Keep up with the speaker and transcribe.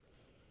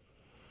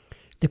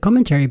The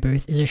Commentary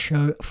Booth is a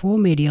show for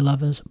media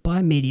lovers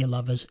by media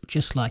lovers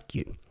just like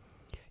you.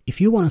 If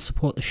you want to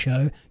support the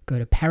show, go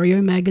to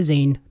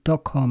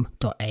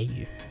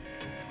pariomagazine.com.au.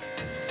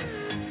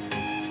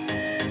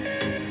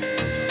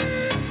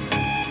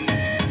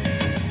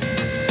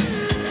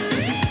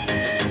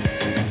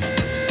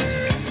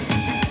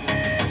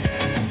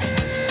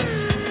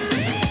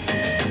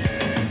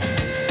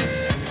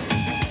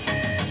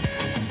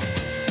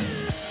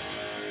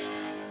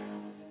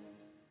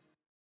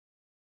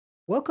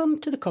 Welcome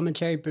to the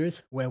Commentary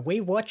Booth, where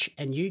we watch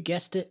and, you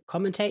guessed it,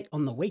 commentate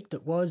on the week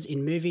that was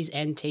in movies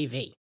and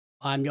TV.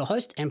 I'm your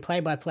host and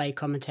play-by-play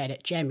commentator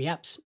Jam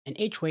Yaps, and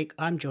each week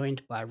I'm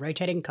joined by a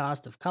rotating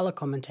cast of colour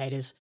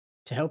commentators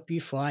to help you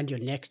find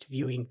your next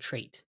viewing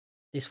treat.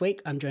 This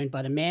week I'm joined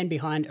by the man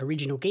behind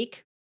Original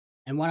Geek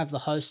and one of the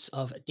hosts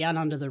of Down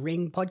Under the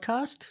Ring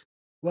podcast.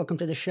 Welcome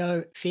to the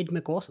show, Fid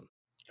McAwesome.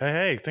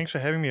 Hey, thanks for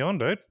having me on,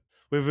 dude.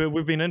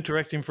 We've been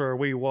interacting for a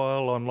wee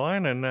while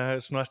online, and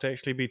it's nice to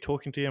actually be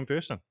talking to you in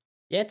person.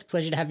 Yeah, it's a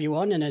pleasure to have you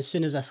on. And as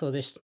soon as I saw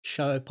this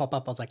show pop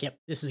up, I was like, yep,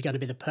 this is going to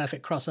be the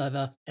perfect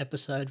crossover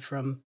episode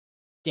from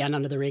Down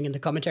Under the Ring and the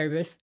Commentary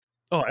Booth.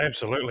 Oh,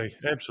 absolutely.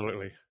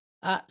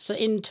 So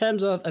in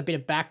terms of a bit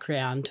of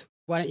background,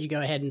 why don't you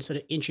go ahead and sort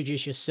of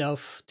introduce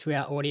yourself to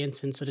our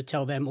audience and sort of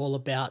tell them all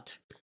about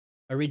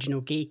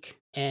Original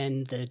Geek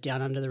and the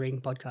Down Under the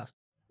Ring podcast?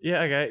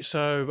 Yeah, okay.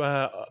 So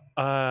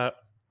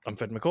I'm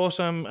Fid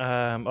McAwesome.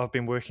 I've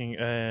been working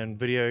in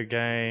video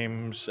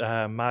games,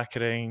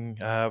 marketing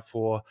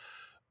for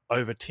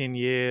over 10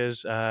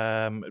 years.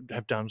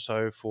 Have done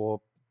so for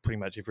pretty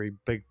much every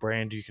big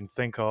brand you can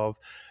think of.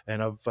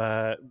 And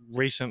I've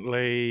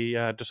recently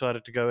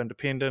decided to go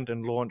independent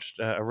and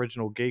launched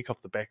Original Geek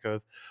off the back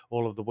of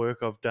all of the work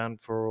I've done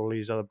for all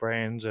these other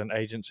brands and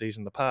agencies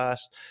in the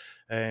past,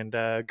 and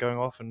going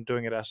off and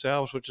doing it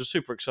ourselves, which is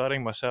super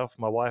exciting. Myself,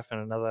 my wife,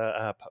 and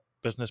another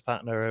business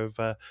partner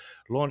have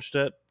launched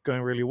it,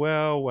 going really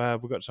well.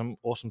 We've got some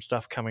awesome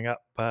stuff coming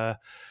up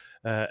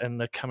in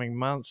the coming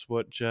months,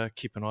 which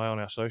keep an eye on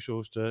our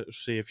socials to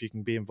see if you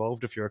can be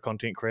involved if you're a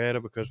content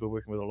creator, because we're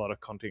working with a lot of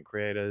content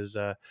creators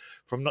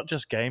from not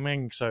just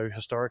gaming. So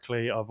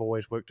historically, I've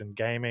always worked in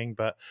gaming,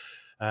 but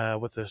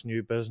with this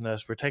new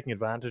business, we're taking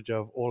advantage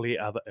of all the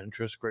other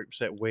interest groups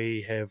that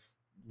we have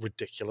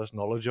ridiculous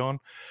knowledge on.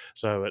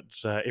 So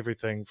it's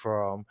everything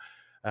from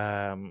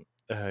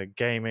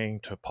gaming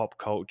to pop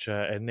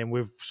culture, and then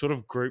we've sort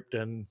of grouped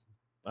in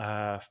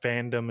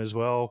fandom as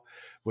well,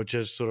 which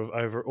is sort of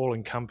over all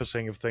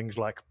encompassing of things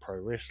like pro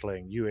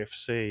wrestling,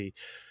 UFC,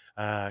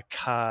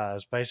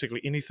 cars,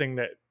 basically anything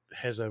that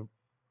has a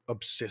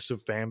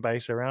obsessive fan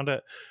base around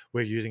it.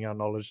 We're using our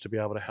knowledge to be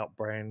able to help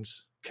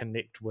brands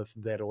connect with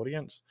that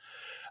audience.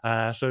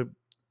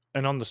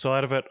 And on the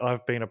side of it,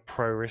 I've been a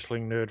pro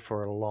wrestling nerd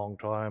for a long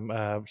time.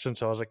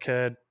 Since I was a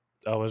kid,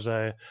 I was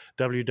a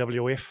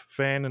WWF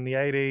fan in the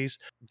 80s,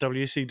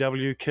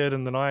 WCW kid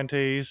in the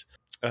 90s.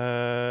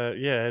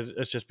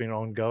 It's just been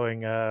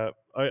ongoing. I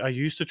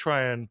used to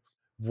try and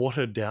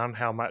water down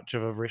how much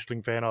of a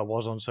wrestling fan I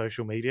was on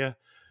social media.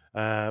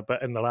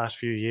 But in the last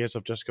few years,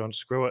 I've just gone,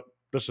 screw it.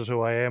 This is who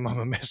I am. I'm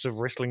a massive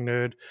wrestling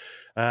nerd.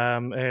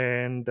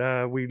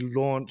 And we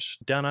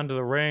launched Down Under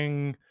the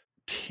Ring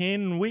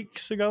 10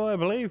 weeks ago, I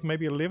believe,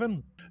 maybe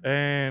 11.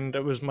 And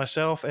it was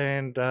myself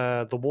and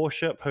the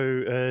Warship,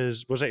 who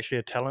was actually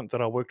a talent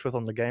that I worked with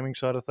on the gaming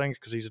side of things,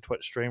 because he's a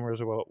Twitch streamer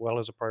as well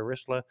as a pro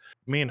wrestler.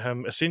 Me and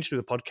him, essentially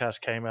the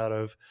podcast came out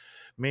of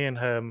me and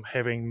him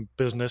having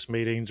business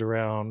meetings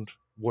around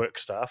work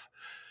stuff.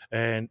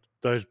 And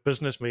those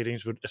business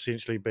meetings would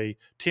essentially be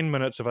 10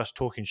 minutes of us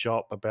talking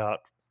shop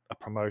about a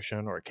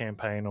promotion or a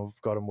campaign I've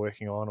got him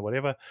working on or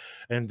whatever.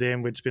 And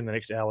then we'd spend the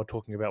next hour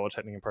talking about what's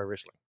happening in pro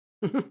wrestling.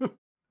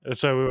 And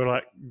so we were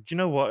like, you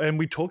know what? And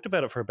we talked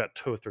about it for about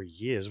 2 or 3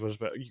 years.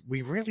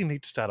 We really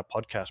need to start a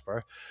podcast, bro.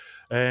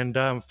 And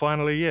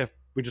finally,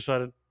 we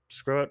decided,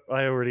 screw it.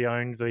 I already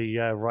owned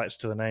the rights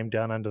to the name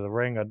Down Under the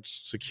Ring. I'd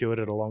secured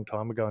it a long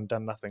time ago and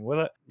done nothing with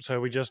it.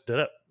 So we just did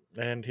it.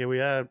 And here we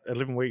are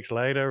 11 weeks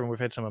later, and we've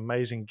had some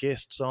amazing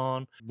guests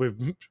on.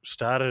 We've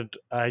started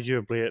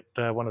arguably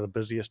at one of the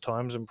busiest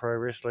times in pro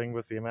wrestling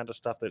with the amount of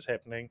stuff that's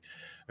happening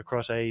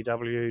across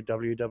AEW,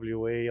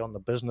 WWE on the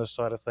business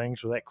side of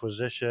things with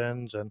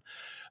acquisitions. And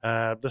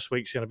this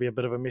week's going to be a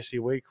bit of a messy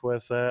week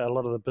with a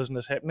lot of the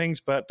business happenings.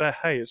 But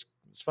hey, it's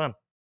fun.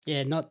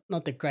 Yeah, not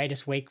the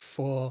greatest week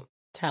for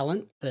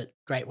talent, but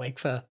great week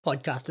for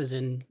podcasters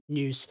and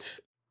news.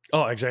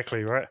 Oh,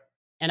 exactly, right.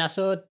 And I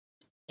saw,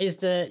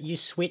 you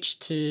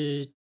switched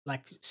to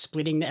like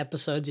splitting the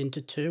episodes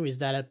into two? Is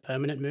that a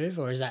permanent move,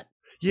 or is that?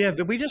 Yeah,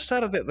 we just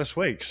started that this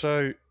week.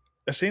 So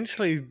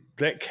essentially,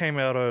 that came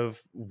out of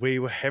we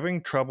were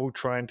having trouble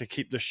trying to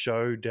keep the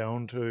show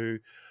down to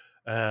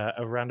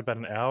around about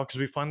an hour, because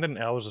we find that an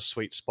hour is a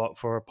sweet spot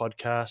for a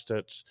podcast.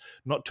 It's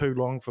not too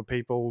long for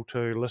people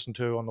to listen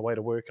to on the way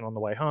to work and on the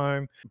way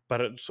home,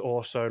 but it's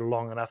also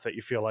long enough that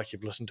you feel like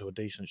you've listened to a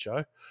decent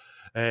show.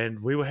 And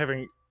we were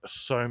having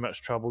so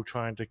much trouble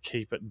trying to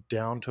keep it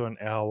down to an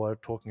hour,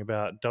 talking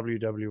about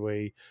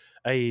WWE,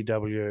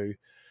 AEW,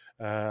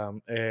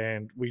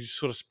 And we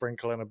sort of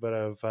sprinkle in a bit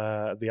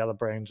of the other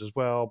brands as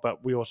well,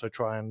 but we also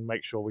try and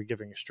make sure we're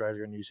giving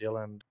Australia and New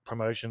Zealand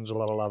promotions a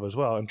lot of love as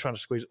well. And trying to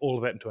squeeze all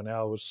of that into an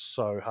hour was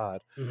so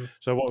hard. Mm-hmm.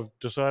 So what we've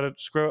decided,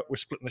 screw it, we're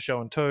splitting the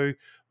show in two.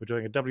 We're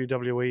doing a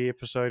WWE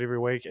episode every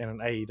week and an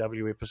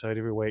AEW episode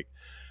every week.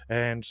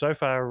 And so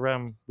far,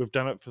 we've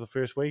done it for the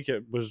first week.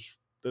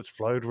 It's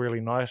flowed really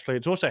nicely.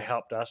 It's also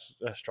helped us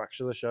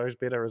structure the shows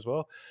better as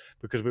well,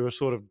 because we were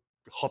sort of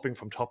hopping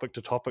from topic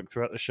to topic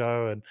throughout the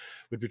show, and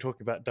we'd be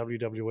talking about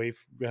WWE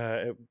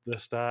at the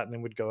start, and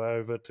then we'd go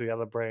over to the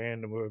other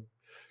brand, and we were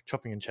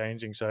chopping and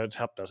changing. So it's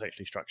helped us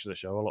actually structure the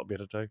show a lot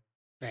better too.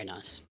 Very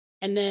nice.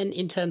 And then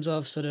in terms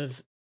of sort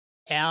of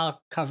our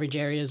coverage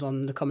areas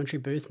on the commentary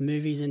booth,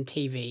 movies and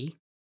TV,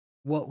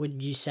 what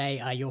would you say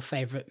are your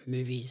favorite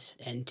movies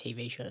and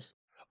TV shows?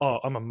 Oh,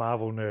 I'm a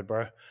Marvel nerd,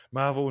 bro.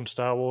 Marvel and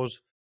Star Wars.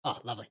 Oh,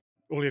 lovely.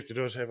 All you have to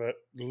do is have a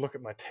look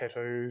at my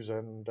tattoos,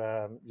 and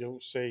you'll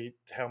see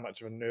how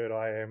much of a nerd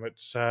I am.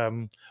 It's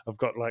I've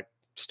got like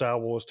Star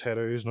Wars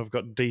tattoos, and I've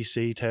got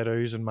DC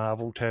tattoos and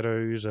Marvel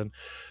tattoos, and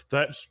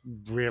that's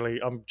really,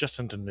 I'm just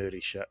into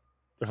nerdy shit,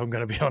 if I'm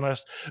going to be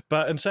honest.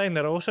 But in saying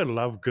that, I also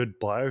love good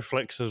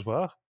bioflicks as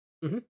well,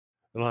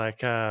 Mm-hmm.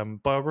 like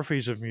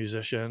biographies of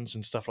musicians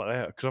and stuff like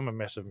that, because I'm a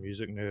massive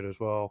music nerd as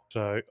well.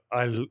 So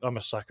I'm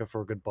a sucker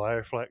for a good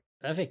bioflick.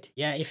 Perfect.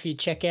 Yeah, if you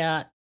check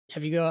out,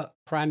 have you got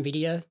Prime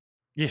Video?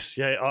 Yes,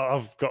 yeah,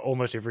 I've got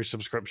almost every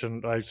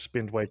subscription. I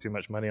spend way too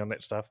much money on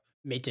that stuff.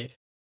 Me too.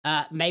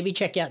 Maybe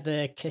check out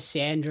the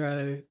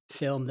Cassandro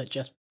film that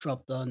just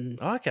dropped on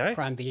Okay,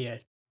 Prime Video.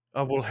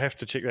 I will have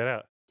to check that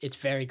out. It's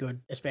very good,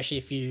 especially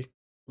if you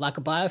like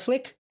a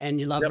bioflick and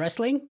you love Yep,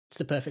 wrestling. It's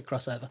the perfect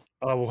crossover.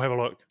 I will have a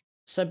look.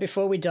 So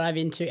before we dive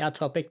into our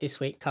topic this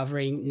week,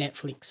 covering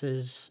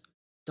Netflix's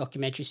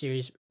documentary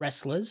series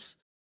Wrestlers,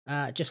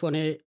 just want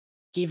to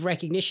give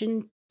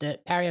recognition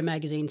that Paria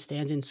Magazine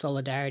stands in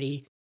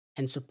solidarity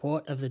and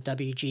support of the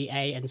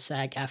WGA and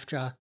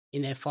SAG-AFTRA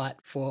in their fight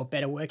for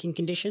better working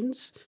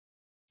conditions.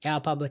 Our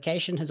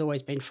publication has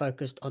always been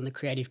focused on the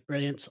creative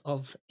brilliance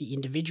of the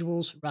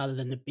individuals rather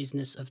than the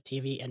business of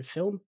TV and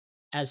film.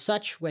 As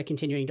such, we're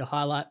continuing to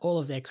highlight all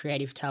of their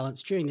creative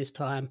talents during this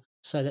time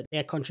so that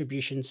their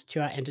contributions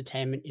to our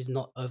entertainment is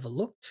not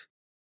overlooked.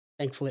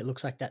 Thankfully, it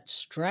looks like that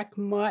strike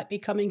might be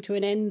coming to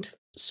an end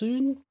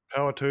soon.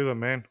 Power to them,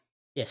 man.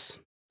 Yes,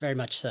 very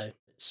much so.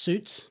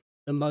 Suits,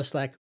 the most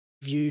like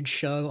viewed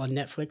show on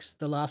Netflix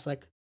the last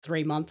like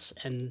 3 months,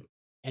 and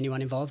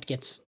anyone involved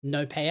gets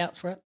no payouts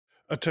for it.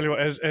 I tell you what,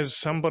 as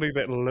somebody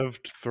that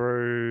lived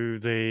through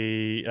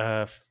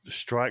the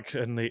strike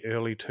in the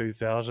early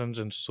 2000s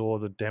and saw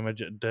the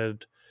damage it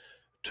did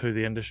to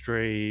the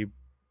industry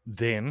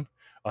then,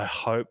 I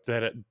hope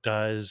that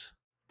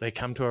they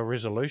come to a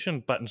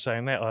resolution. But in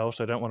saying that, I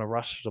also don't want to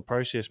rush the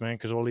process, man,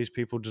 because all these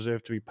people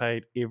deserve to be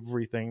paid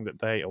everything that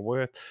they are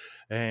worth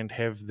and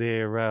have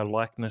their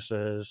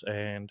likenesses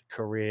and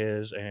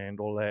careers and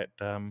all that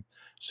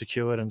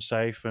secured and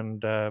safe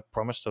and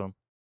promised to them.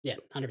 Yeah,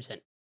 100%.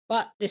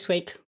 But this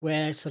week,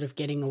 we're sort of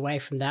getting away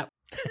from that.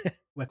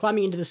 We're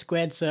climbing into the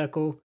squared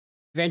circle,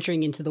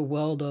 venturing into the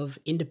world of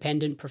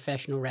independent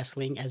professional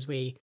wrestling as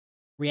we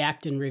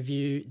react and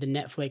review the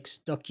Netflix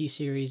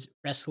docuseries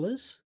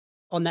Wrestlers.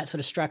 On that sort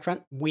of strike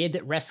front, weird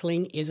that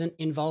wrestling isn't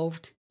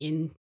involved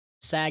in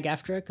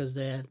SAG-AFTRA because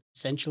they're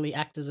essentially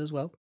actors as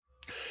well.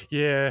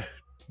 Yeah,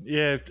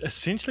 yeah.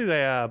 Essentially,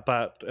 they are,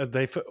 but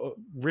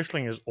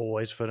wrestling has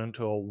always fit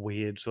into a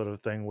weird sort of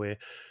thing where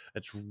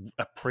it's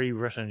a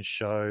pre-written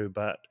show,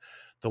 but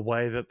the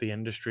way that the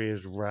industry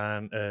is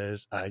run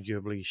is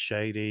arguably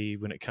shady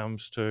when it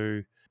comes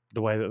to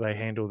the way that they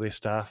handle their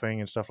staffing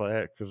and stuff like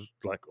that. Because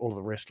like all of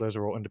the wrestlers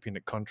are all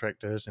independent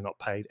contractors; they're not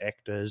paid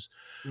actors.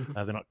 Mhm.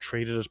 They're not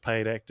treated as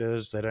paid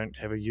actors. They don't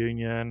have a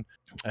union,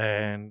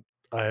 and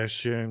I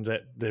assume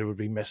that there would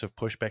be massive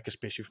pushback,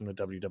 especially from the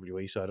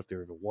WWE side, if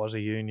there ever was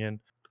a union.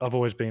 I've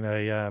always been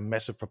a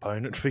massive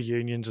proponent for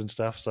unions and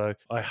stuff, so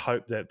I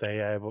hope that they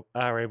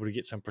are able to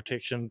get some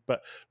protection.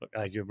 But look,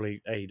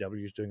 arguably,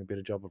 AEW is doing a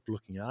better job of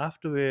looking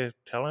after their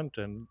talent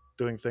and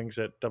doing things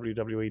that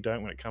WWE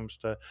don't when it comes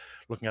to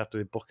looking after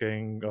their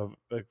booking of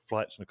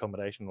flights and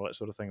accommodation, all that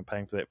sort of thing, and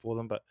paying for that for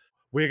them. But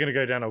we're going to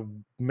go down a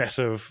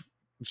massive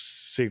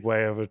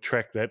segue of a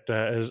track that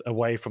is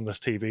away from this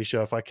TV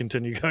show if I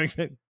continue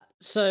going.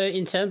 So,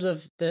 in terms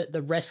of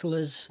the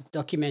Wrestlers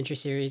documentary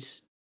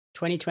series,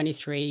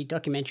 2023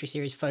 documentary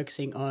series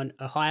focusing on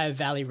Ohio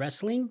Valley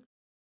Wrestling,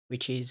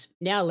 which is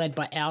now led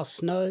by Al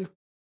Snow.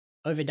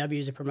 OVW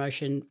is a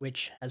promotion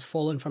which has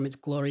fallen from its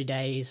glory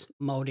days,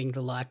 molding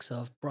the likes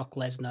of Brock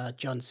Lesnar,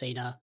 John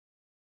Cena,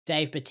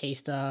 Dave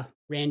Batista,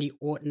 Randy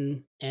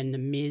Orton, and The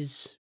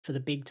Miz for the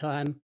big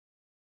time,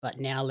 but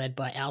now led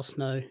by Al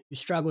Snow, who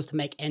struggles to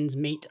make ends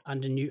meet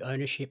under new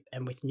ownership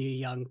and with new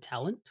young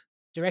talent.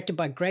 Directed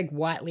by Greg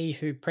Whiteley,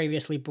 who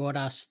previously brought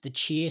us the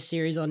Cheer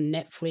series on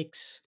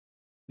Netflix,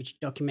 which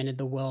documented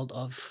the world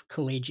of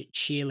collegiate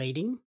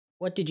cheerleading.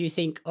 What did you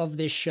think of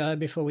this show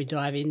before we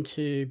dive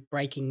into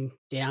breaking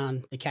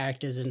down the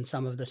characters and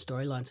some of the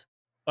storylines?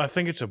 I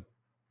think it's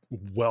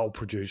well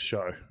produced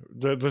show.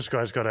 This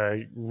guy's got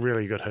a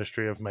really good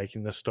history of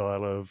making this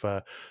style of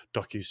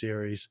docu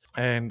series,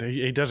 and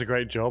he does a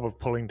great job of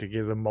pulling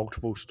together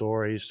multiple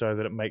stories so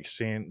that it makes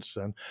sense,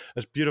 and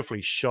it's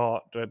beautifully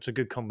shot. It's a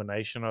good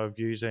combination of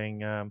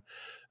using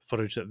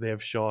footage that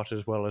they've shot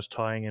as well as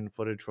tying in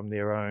footage from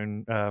their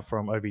own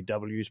from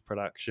OVW's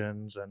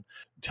productions, and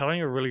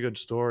telling a really good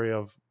story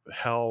of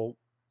how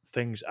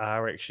things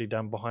are actually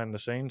done behind the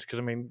scenes. Because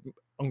I mean,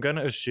 I'm going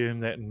to assume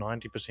that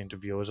 90%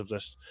 of viewers of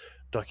this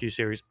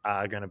docu-series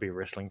are going to be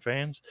wrestling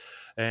fans,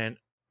 and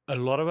a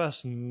lot of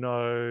us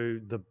know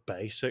the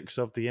basics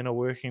of the inner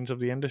workings of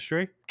the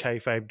industry.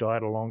 Kayfabe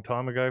died a long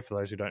time ago. For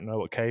those who don't know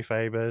what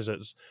kayfabe is,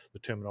 it's the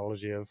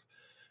terminology of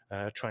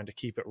trying to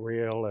keep it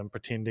real and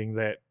pretending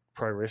that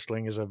pro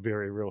wrestling is a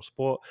very real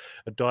sport.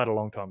 It died a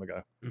long time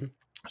ago. Mhm.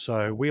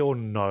 So we all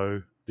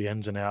know the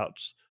ins and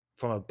outs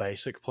from a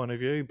basic point of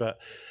view, but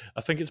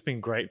I think it's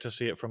been great to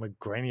see it from a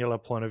granular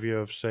point of view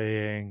of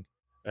seeing,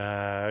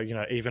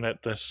 even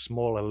at this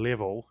smaller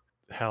level,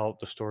 how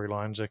the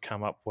storylines are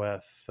come up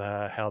with,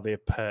 how they're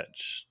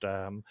pitched,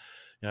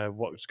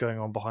 what's going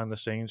on behind the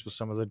scenes with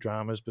some of the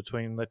dramas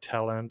between the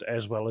talent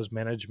as well as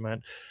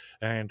management.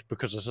 And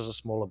because this is a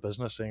smaller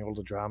business, seeing all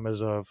the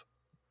dramas of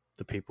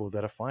the people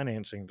that are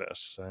financing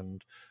this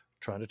and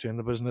trying to turn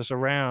the business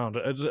around.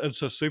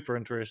 It's a super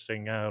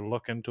interesting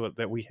look into it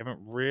that we haven't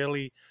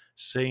really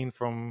seen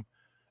from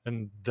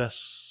in this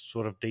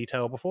sort of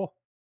detail before.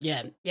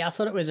 Yeah, yeah, I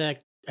thought it was a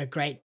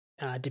great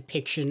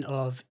depiction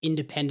of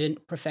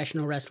independent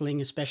professional wrestling,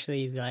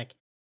 especially like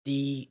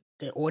the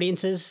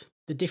audiences,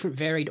 the different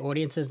varied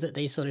audiences that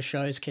these sort of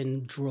shows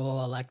can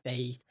draw. Like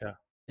Yeah.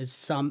 there's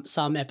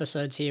some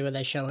episodes here where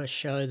they show a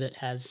show that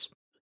has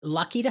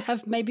lucky to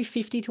have maybe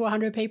 50 to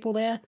 100 people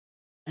there,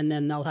 and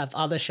then they'll have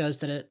other shows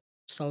that are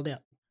sold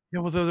out. Yeah,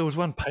 well, there was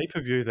one pay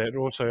per view that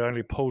also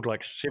only pulled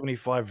like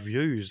 75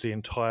 views the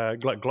entire,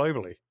 like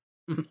globally.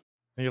 Mhm. And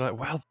you're like,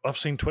 wow, I've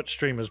seen Twitch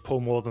streamers pull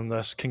more than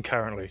this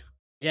concurrently.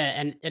 Yeah,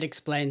 and it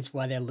explains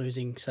why they're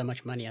losing so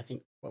much money. I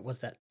think what was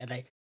that?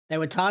 They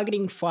were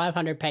targeting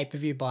 500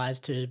 pay-per-view buys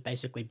to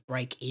basically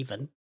break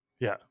even,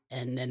 Yeah.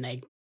 and then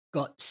they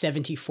got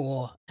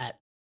 74 at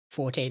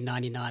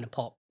 14.99 a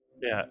pop.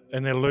 Yeah.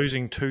 And they're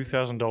losing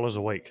 $2,000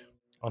 a week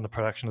on the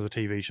production of the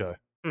TV show.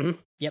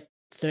 Yep,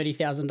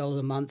 $30,000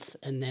 a month,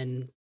 and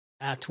then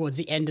towards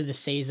the end of the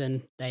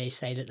season, they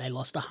say that they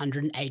lost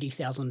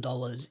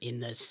 $180,000 in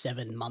the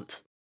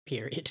 7-month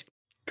period.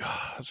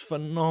 God, it's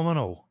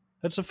phenomenal.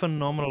 It's a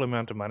phenomenal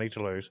amount of money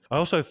to lose. I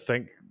also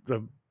think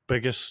the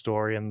biggest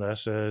story in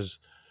this is,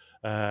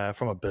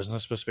 from a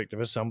business perspective,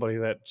 as somebody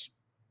that's,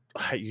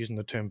 I hate using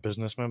the term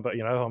businessman, but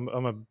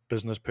I'm a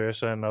business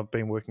person. I've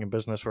been working in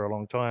business for a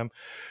long time,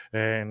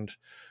 and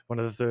one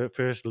of the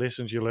first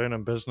lessons you learn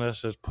in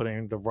business is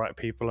putting the right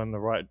people in the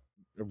right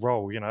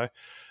role.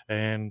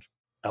 And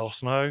Al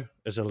Snow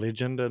is a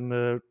legend in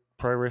the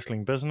pro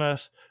wrestling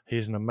business.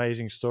 He's an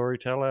amazing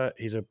storyteller.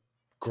 He's a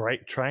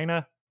great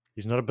trainer.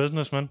 He's not a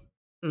businessman.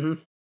 hmm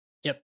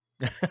Yep.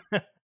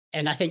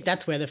 And I think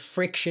that's where the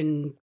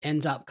friction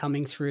ends up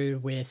coming through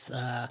with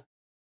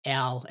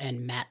Al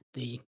and Matt,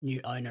 the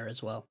new owner,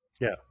 as well,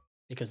 Yeah.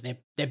 because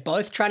they're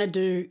both trying to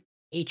do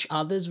each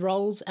other's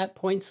roles at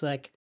points.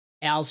 Like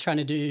Al's trying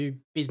to do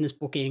business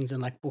bookings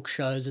and like book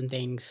shows and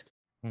things,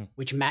 Hmm.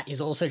 which Matt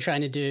is also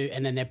trying to do,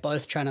 and then they're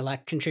both trying to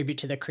like contribute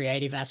to the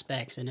creative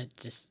aspects. And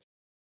it's just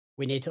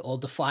we need to all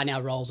define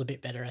our roles a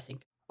bit better, I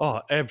think.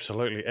 Oh,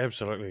 absolutely,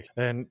 absolutely.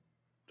 And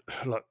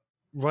look,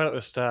 right at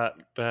the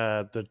start,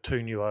 the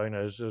two new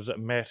owners, was it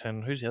Matt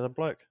and who's the other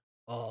bloke?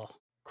 Oh,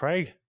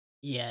 Craig?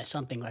 yeah,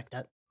 something like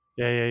that.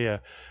 Yeah, yeah,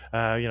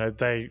 yeah.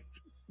 They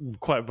were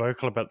quite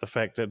vocal about the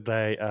fact that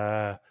they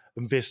are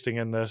investing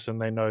in this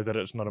and they know that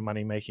it's not a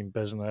money making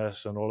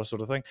business and all this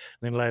sort of thing.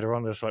 And then later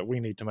on, it's like, we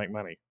need to make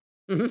money.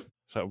 hmm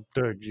So,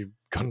 dude, you've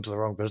gone into the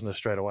wrong business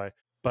straight away.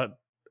 But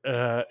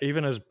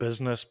even as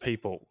business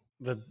people,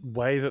 the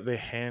way that they're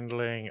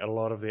handling a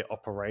lot of their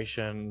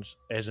operations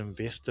as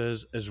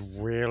investors is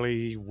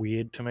really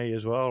weird to me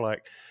as well.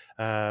 Like,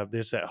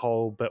 there's that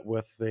whole bit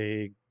with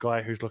the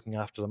guy who's looking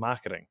after the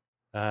marketing,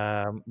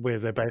 where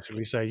they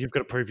basically say, you've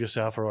got to prove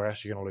yourself or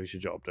else you're going to lose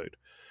your job, dude.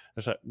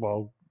 It's like,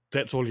 well,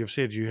 that's all you've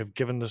said. You have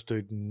given this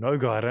dude no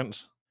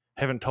guidance,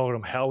 haven't told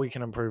him how we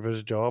can improve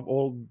his job.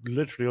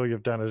 Literally all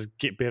you've done is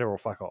get better or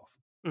fuck off.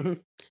 hmm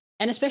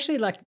And especially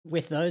like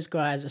with those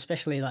guys,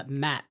 especially like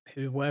Matt,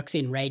 who works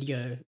in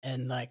radio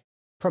and like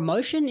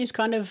promotion is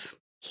kind of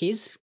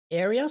his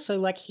area. So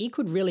like he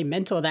could really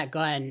mentor that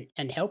guy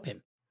and help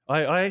him.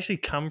 I actually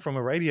come from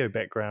a radio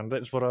background.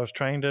 That's what I was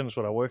trained in. It's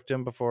what I worked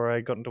in before I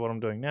got into what I'm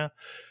doing now.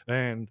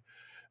 And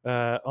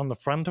on the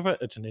front of it,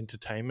 it's an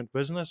entertainment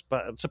business,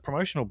 but it's a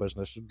promotional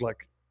business.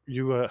 Like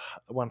you are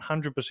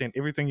 100%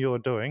 everything you're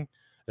doing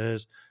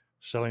is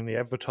selling the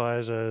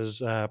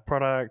advertiser's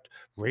product,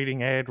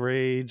 reading ad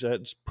reads.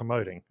 It's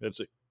promoting.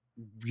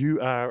 You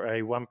are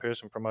a one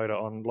person promoter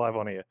on live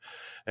on air,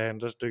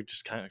 and this dude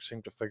just can't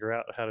seem to figure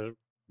out how to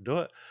do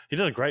it. He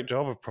does a great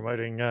job of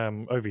promoting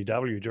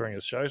OVW during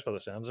his shows, by the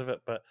sounds of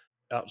it, but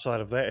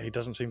outside of that, he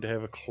doesn't seem to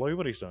have a clue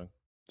what he's doing.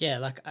 Yeah,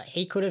 like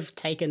he could have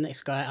taken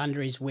this guy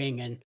under his wing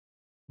and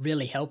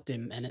really helped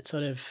him. And it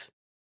sort of,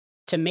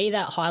 to me,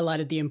 that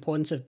highlighted the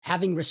importance of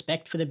having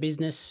respect for the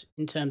business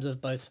in terms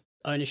of both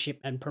ownership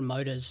and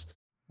promoters,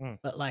 Mm.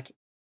 but like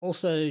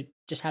also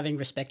just having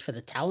respect for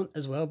the talent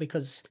as well.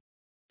 Because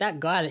that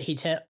guy that he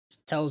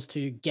tells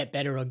to get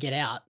better or get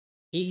out,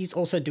 he's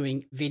also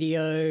doing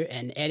video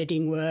and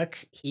editing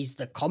work. He's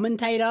the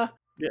commentator,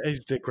 Yeah,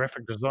 he's the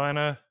graphic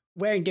designer.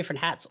 wearing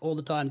different hats all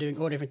the time, doing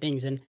all different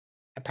things. And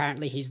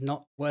apparently he's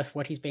not worth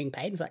what he's being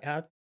paid. It's like,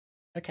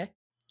 okay.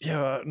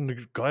 Yeah, and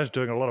the guy's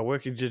doing a lot of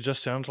work. It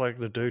just sounds like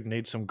the dude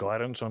needs some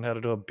guidance on how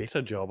to do a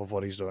better job of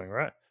what he's doing,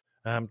 right?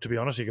 To be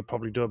honest, he could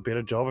probably do a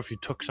better job if you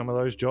took some of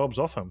those jobs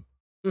off him.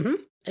 Hmm.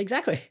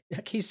 Exactly.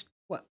 Like he's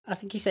what I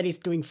think he said he's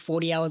doing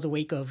 40 hours a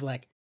week of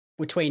like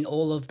between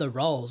all of the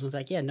roles. It's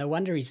like, yeah, no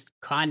wonder he's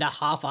kind of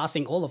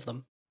half-assing all of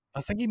them.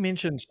 I think he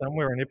mentioned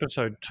somewhere in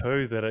episode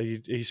 2 that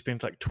he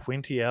spent like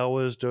 20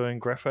 hours doing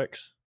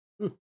graphics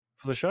Hmm.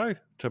 for the show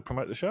to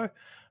promote the show.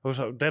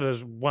 Also,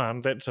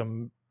 that's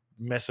a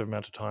massive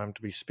amount of time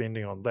to be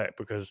spending on that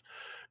because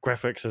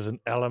graphics is an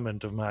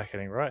element of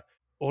marketing, right?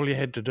 All you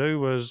had to do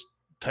was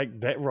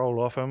take that role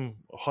off him,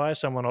 hire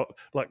someone,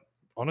 like,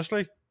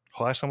 honestly,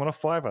 hire someone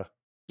off Fiverr.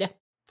 Yeah,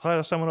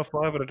 Hire someone off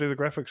Fiverr to do the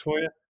graphics for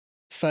you.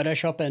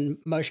 Photoshop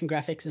and motion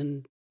graphics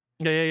and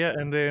Yeah.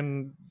 And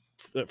then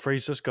it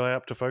frees this guy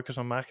up to focus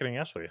on marketing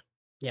elsewhere.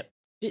 yep.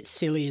 It's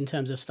silly in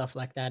terms of stuff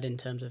like that, in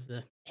terms of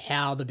the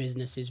how the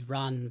business is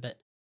run. But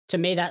to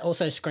me, that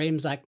also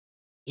screams like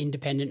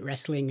independent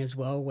wrestling as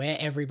well, where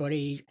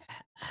everybody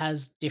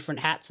has different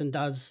hats and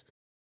does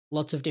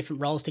lots of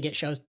different roles to get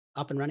shows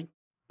up and running.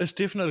 It's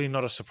definitely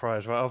not a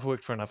surprise, right? I've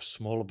worked for enough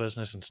smaller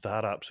business and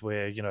startups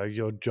where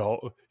your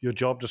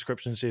job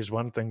description says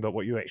one thing, but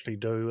what you actually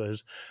do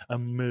is a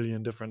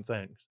million different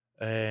things.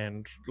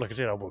 And like I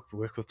said, I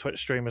work with Twitch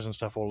streamers and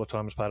stuff all the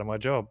time as part of my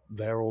job.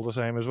 They're all the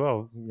same as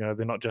well. They're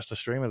not just a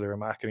streamer; they're a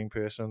marketing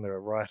person, they're a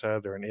writer,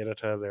 they're an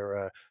editor, they're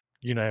a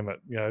you name it.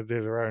 They're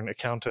their own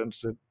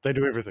accountants. They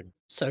do everything.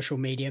 Social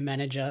media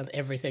manager,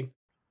 everything.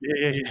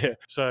 Yeah.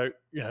 So,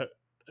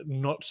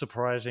 not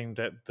surprising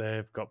that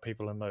they've got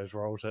people in those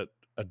roles that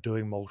are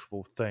doing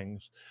multiple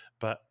things,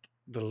 but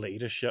the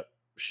leadership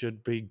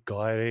should be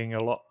guiding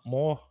a lot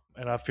more.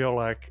 And I feel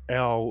like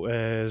Al,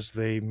 as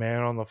the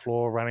man on the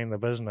floor running the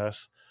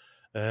business,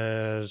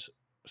 is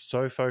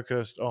so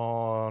focused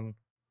on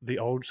the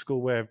old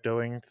school way of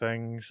doing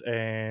things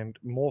and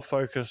more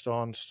focused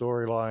on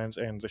storylines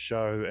and the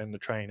show and the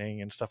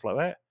training and stuff like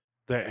that,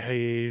 that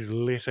he's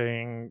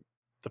letting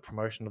the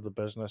promotion of the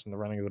business and the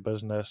running of the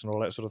business and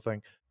all that sort of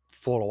thing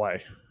fall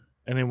away,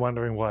 and then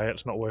wondering why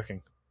it's not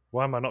working.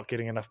 Why am I not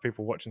getting enough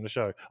people watching the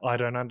show? I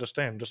don't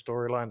understand. The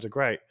storylines are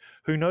great.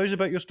 Who knows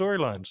about your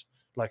storylines?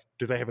 Like,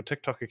 do they have a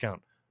TikTok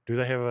account? Do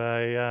they have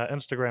a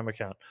Instagram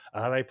account?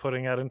 Are they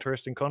putting out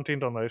interesting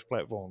content on those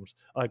platforms?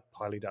 I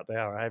highly doubt they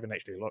are. I haven't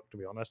actually looked, to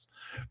be honest.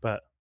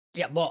 But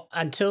Yeah, well,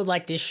 until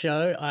like this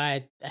show,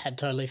 I had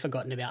totally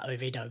forgotten about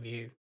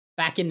OVW.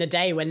 Back in the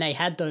day when they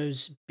had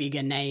those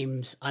bigger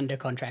names under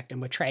contract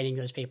and were training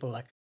those people,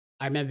 like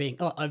I remember being,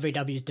 oh,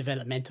 OVW is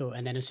developmental.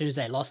 And then as soon as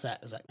they lost that,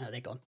 it was like, no,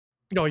 they're gone.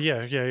 oh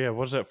yeah.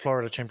 What is that?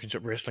 Florida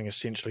Championship Wrestling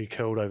essentially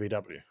killed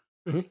OVW.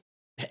 Hmm.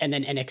 And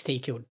then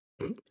NXT killed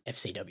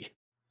FCW.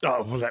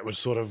 Oh well, that was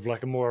sort of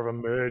like a more of a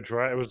merge,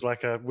 right? It was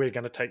like we're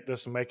going to take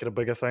this and make it a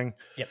bigger thing.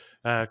 Yep.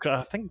 'Cause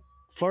I think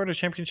Florida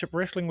Championship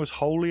Wrestling was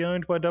wholly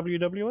owned by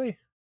WWE.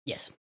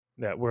 Yes.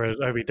 Yeah, whereas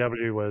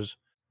OVW was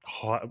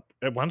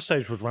at one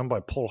stage was run by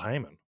Paul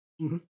Heyman.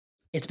 Hmm.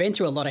 It's been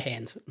through a lot of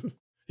hands.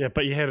 Yeah,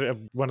 but you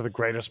had one of the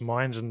greatest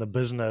minds in the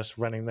business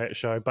running that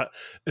show. But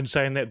in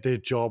saying that, their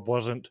job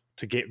wasn't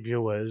to get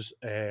viewers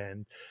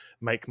and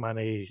make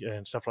money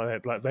and stuff like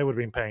that. Like they would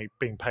have been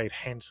being paid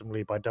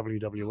handsomely by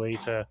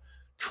WWE to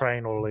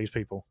train all these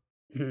people.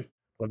 Mhm.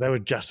 Well, they were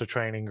just a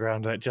training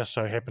ground that just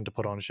so happened to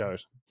put on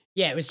shows.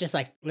 Yeah, it was just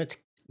like, let's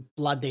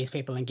blood these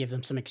people and give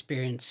them some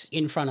experience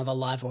in front of a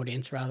live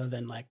audience rather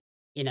than like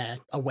in a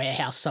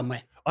warehouse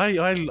somewhere.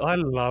 I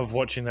love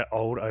watching that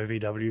old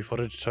OVW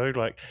footage too,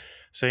 like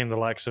seeing the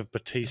likes of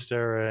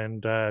Batista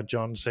and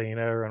John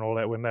Cena and all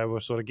that when they were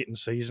sort of getting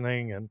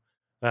seasoning, and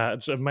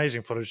it's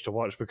amazing footage to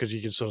watch because you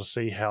can sort of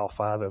see how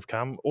far they've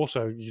come.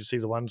 Also, you see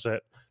the ones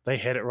that they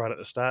had it right at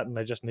the start and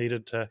they just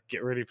needed to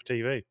get ready for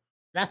TV.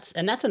 That's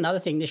another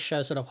thing this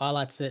show sort of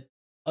highlights, that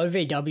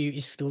OVW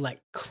is still like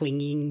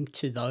clinging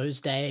to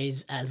those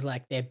days as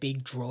like their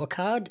big draw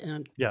card.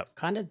 And Yeah, I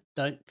kind of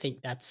don't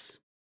think that's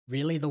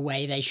really the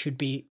way they should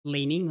be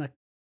leaning. Like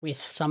with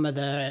some of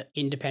the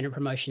independent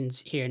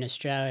promotions here in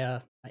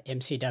Australia, like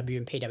MCW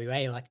and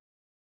PWA, like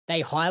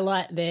they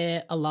highlight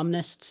their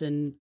alumnists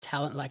and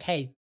talent, like,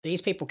 hey,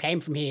 these people came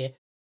from here,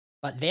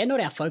 but they're not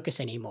our focus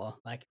anymore.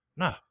 Like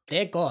no,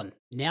 they're gone.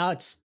 Now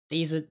it's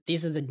these are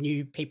the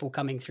new people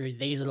coming through.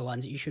 These are the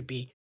ones that you should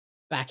be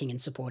backing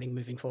and supporting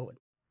moving forward.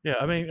 yeah.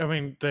 I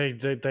mean,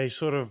 they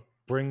sort of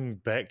bring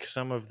back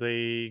some of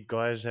the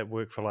guys that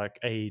work for like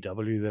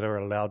AEW that are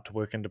allowed to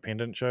work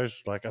independent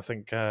shows. Like I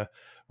think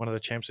one of the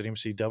champs at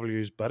MCW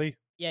is Buddy.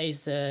 Yeah,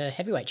 he's the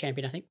heavyweight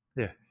champion, I think.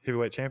 Yeah,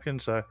 heavyweight champion.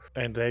 So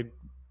and they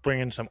bring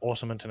in some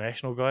awesome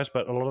international guys,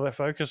 but a lot of their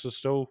focus is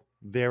still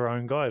their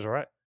own guys,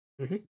 right?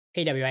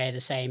 PWA are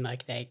the same.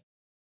 Like they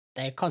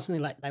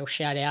constantly like they'll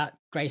shout out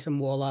Grayson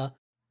Waller.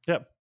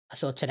 Yep. I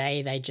saw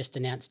today they just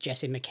announced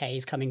Jesse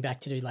McKay's coming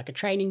back to do like a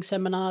training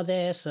seminar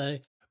there. So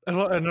And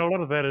a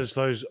lot of that is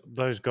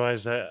those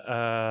guys that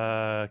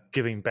are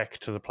giving back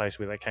to the place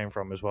where they came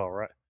from as well,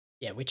 right?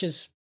 yeah, which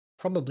is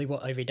probably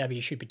what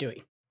OVW should be doing.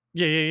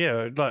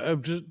 Yeah.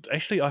 Like,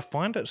 actually, I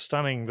find it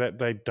stunning that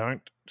they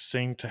don't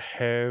seem to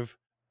have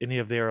any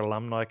of their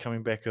alumni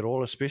coming back at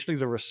all, especially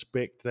the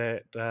respect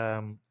that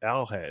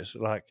Al has.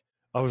 Like,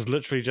 I was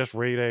literally just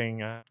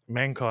reading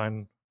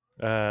Mankind,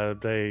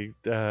 his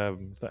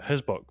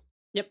book,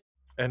 Yep.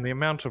 and the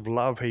amount of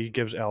love he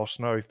gives Al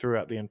Snow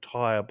throughout the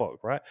entire book,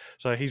 right?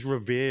 So he's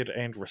revered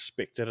and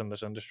respected in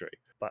this industry,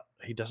 but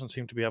he doesn't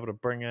seem to be able to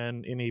bring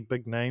in any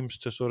big names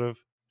to sort of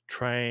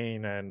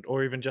train and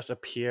or even just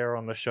appear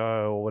on the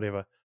show or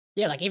whatever.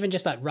 Yeah, like even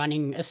just like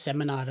running a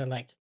seminar to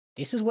like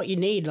this is what you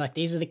need. Like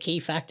these are the key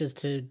factors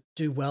to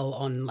do well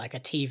on like a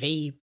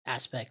TV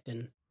aspect,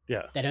 and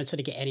Yeah, they don't sort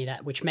of get any of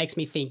that, which makes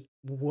me think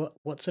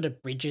what sort of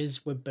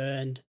bridges were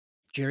burned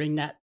during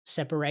that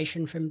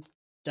separation from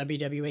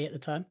WWE at the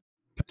time.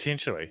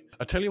 potentially.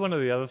 I tell you, one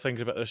of the other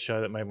things about this show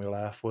that made me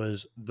laugh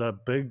was the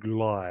big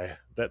lie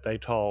that they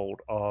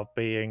told of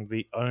being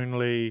the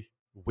only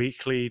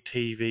weekly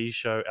TV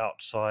show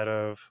outside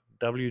of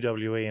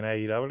WWE and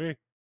AEW.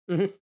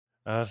 Mhm.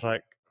 I was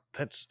like,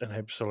 that's an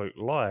absolute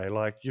lie.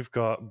 Like, you've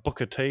got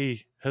Booker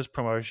T, his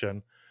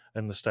promotion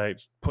in the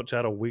States, puts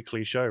out a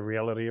weekly show,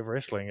 Reality of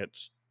Wrestling.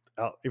 It's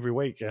out every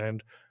week,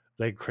 and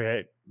they're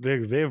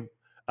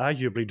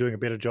arguably doing a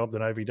better job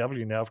than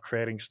OVW now of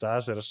creating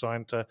stars that are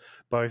signed to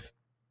both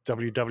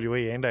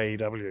WWE and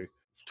AEW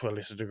to a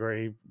lesser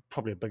degree,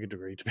 probably a bigger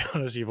degree, to be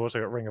honest. You've also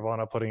got Ring of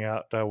Honor putting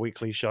out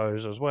weekly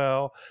shows as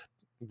well,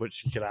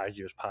 which you could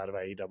argue is part of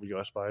AEW,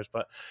 I suppose.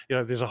 But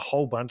there's a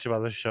whole bunch of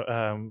other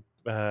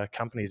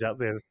companies out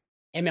there.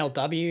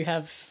 MLW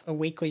have a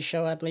weekly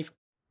show, I believe.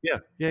 Yeah.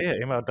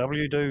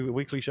 MLW do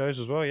weekly shows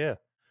as well. Yeah,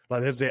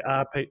 like there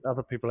are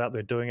other people out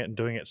there doing it and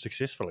doing it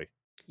successfully.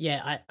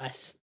 Yeah,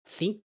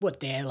 think what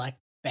they're like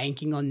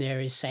banking on there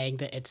is saying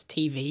that it's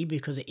TV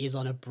because it is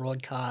on a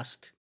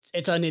broadcast.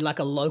 It's only like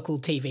a local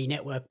TV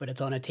network, but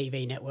it's on a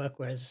TV network.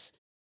 Whereas,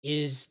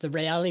 is the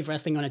reality of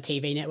wrestling on a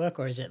TV network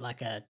or is it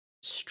like a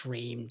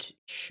streamed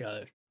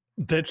show?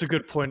 That's a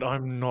good point.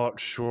 I'm not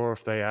sure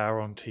if they are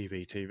on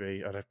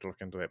TV. I'd have to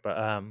look into that. But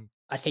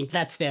I think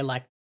that's their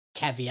like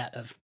caveat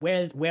of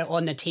we're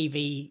on a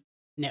TV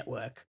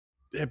network.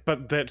 yeah,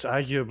 but that's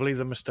arguably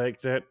the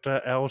mistake that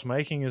Al's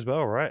making as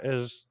well, right?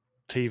 Is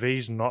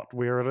TV's not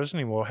where it is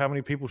anymore. How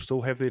many people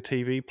still have their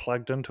TV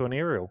plugged into an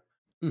aerial?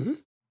 hmm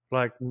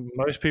Like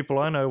most people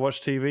I know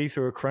watch TV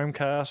through a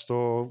Chromecast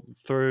or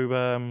through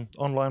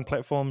online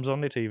platforms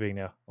on their TV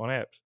now, on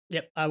apps.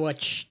 Yep, I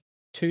watch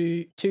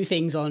two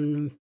things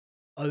on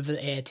over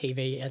the air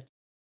TV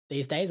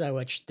these days. I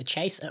watch The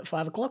Chase at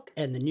 5 o'clock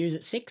and the news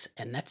at 6,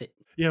 and that's it.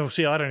 Yeah, well,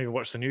 see, I don't even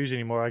watch the news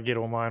anymore. I get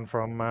all mine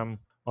from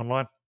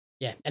online.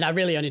 Yeah, and I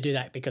really only do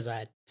that because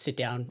I sit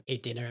down,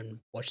 eat dinner, and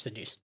watch the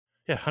news.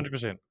 Yeah,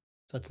 100%.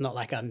 So it's not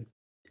like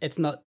it's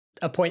not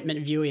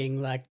appointment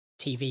viewing like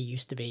TV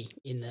used to be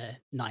in the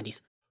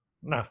 90s.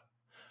 No.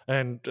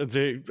 And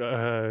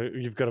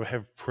you've got to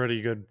have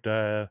pretty good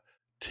live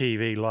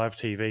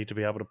TV to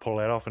be able to pull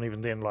that off. And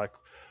even then, like,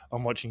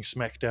 I'm watching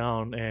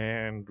SmackDown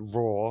and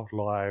Raw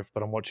live,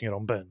 but I'm watching it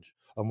on binge.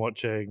 I'm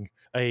watching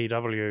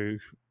AEW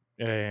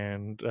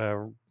and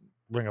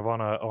Ring of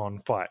Honor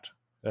on Fight.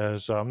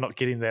 So I'm not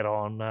getting that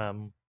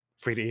on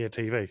free to air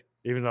TV,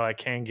 even though I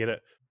can get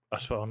it. I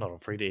suppose not on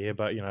free to air,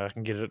 but I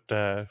can get it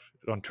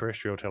on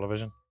terrestrial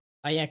television.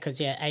 Oh yeah, because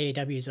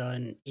AEW's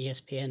on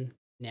ESPN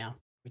now,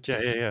 which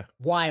is Yeah.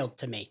 wild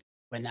to me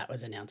when that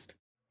was announced.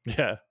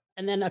 Yeah.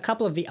 And then a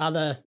couple of the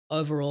other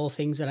overall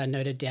things that I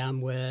noted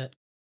down were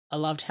I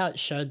loved how it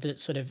showed that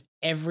sort of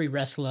every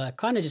wrestler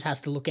kind of just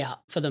has to look out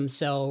for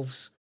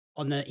themselves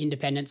on the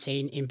independent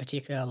scene in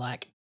particular.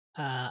 Like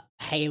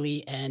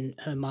Haley and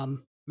her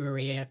mum,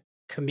 Maria,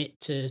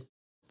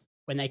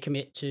 when they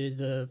commit to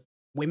the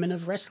women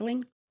of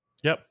wrestling.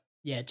 Yep.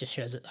 Yeah, it just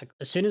shows that like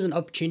as soon as an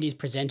opportunity is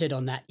presented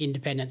on that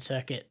independent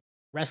circuit,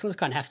 wrestlers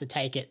kind of have to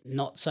take it,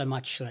 not so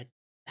much like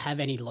have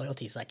any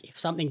loyalties. Like if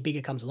something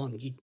bigger comes along,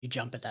 you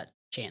jump at that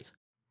chance.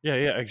 Yeah,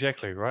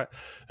 exactly, right.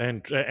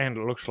 And it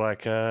looks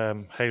like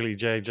Haley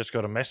J just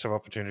got a massive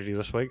opportunity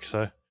this week.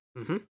 So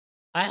hmm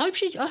I hope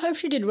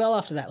she did well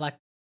after that. Like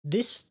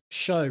this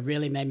show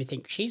really made me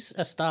think she's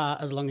a star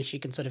as long as she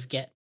can sort of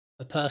get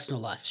a personal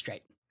life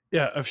straight.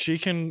 yeah, if she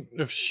can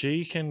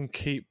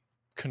keep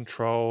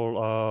control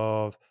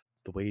of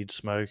the weed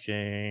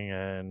smoking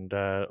and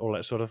all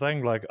that sort of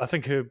thing, like I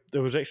think her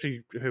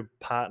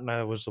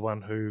partner was the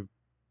one who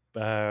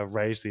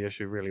raised the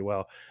issue really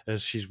well.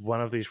 Is she's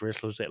one of these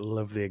wrestlers that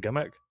live their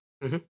gimmick.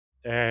 Mhm.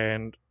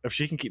 And if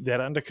she can keep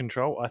that under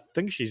control, I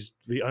think she's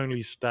the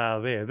only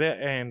star there. That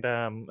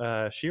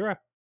and Shira,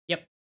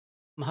 Yep,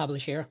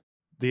 Mahabali Shira.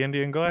 the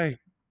Indian guy,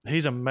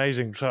 he's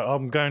amazing. So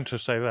I'm going to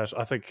say this.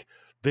 I think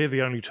they're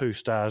the only two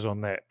stars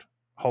on that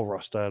whole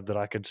roster that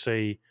I could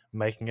see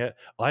making it.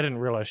 I didn't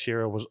realize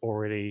Shira was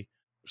already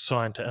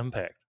signed to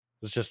Impact.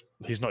 It's just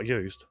he's not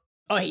used.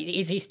 Oh,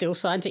 is he still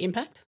signed to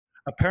Impact?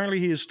 Apparently,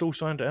 he is still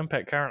signed to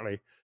Impact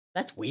currently.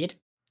 That's weird.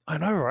 I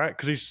know, right?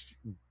 Because he's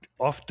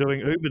off doing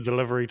Uber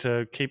delivery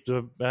to keep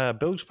the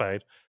bills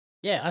paid.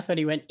 Yeah, I thought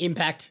he went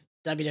Impact,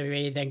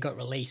 WWE, then got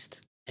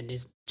released and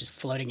is just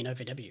floating in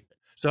OVW.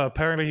 So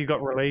apparently he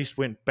got released,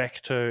 went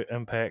back to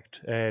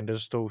Impact, and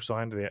is still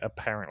signed there.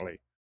 Apparently,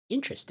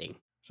 Interesting.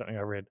 something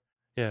I read.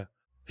 Yeah,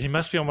 he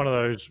must be on one of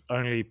those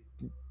only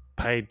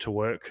paid to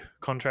work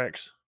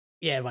contracts.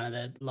 Yeah, one of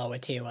the lower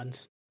tier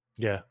ones.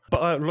 Yeah,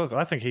 but look,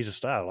 I think he's a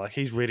star. Like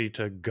he's ready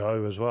to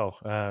go as well.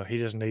 He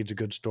just needs a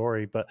good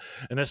story.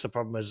 And that's the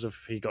problem is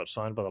if he got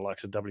signed by the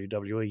likes of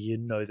WWE, you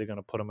know they're going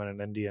to put him in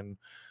an Indian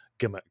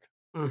gimmick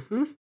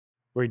Mm-hmm.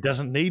 where he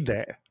doesn't need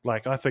that.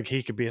 Like I think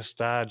he could be a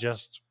star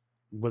just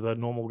with a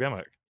normal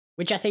gimmick.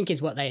 Which I think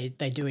is what they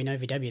do in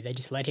OVW. They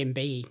just let him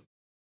be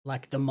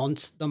like the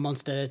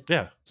monster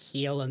Yeah,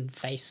 heel and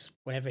face,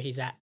 whatever he's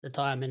at the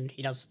time, and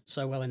he does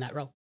so well in that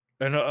role.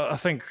 and I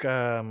think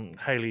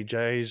Haley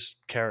J's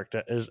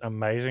character is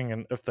amazing.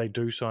 And if they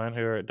do sign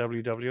her at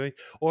WWE,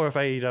 or if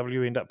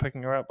AEW end up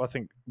picking her up, I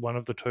think one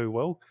of the two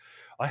will.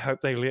 I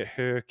hope they let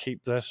her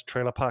keep this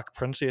Trailer Park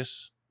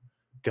Princess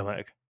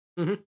gimmick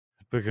Mhm.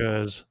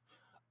 because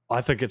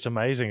I think it's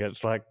amazing.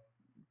 It's like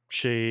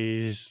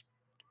she's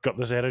got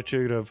this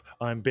attitude of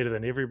I'm better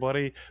than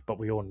everybody, but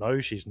we all know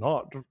she's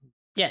not.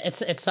 Yeah,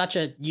 it's such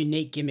a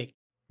unique gimmick.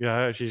 You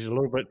know, she's a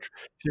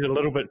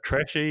little bit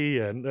trashy,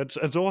 and it's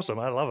awesome.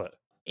 I love it.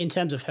 In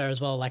terms of her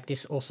as well, like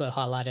this also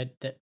highlighted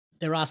that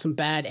there are some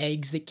bad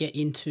eggs that get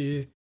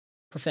into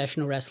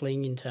professional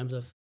wrestling in terms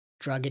of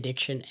drug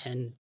addiction,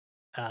 and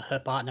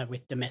her partner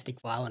with domestic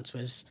violence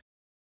was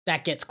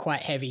that gets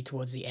quite heavy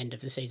towards the end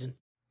of the season.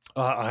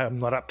 I am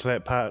not up to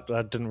that part.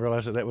 I didn't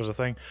realize that was a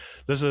thing.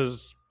 This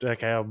is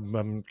okay.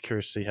 I'm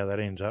curious to see how that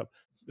ends up.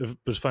 It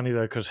was funny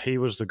though because he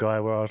was the guy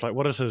where I was like,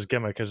 "What is his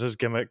gimmick? Is his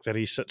gimmick that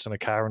he sits in a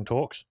car and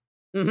talks?"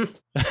 Mm-hmm.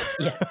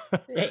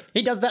 Yeah,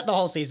 he does that the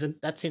whole season.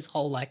 That's his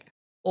whole like.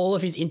 All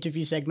of his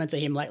interview segments are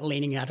him like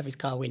leaning out of his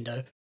car window,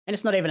 and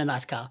it's not even a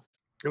nice car.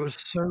 It was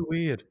so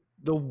weird.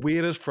 The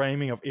weirdest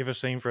framing I've ever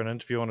seen for an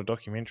interview on a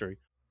documentary.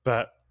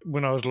 But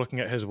when I was looking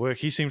at his work,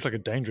 he seems like a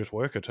dangerous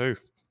worker too.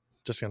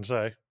 Just gonna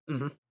say.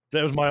 Mm-hmm.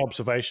 That was my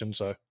observation.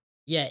 So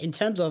Yeah, in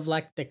terms of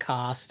like the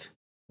cast,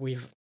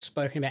 we've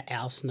spoken about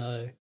Al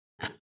Snow.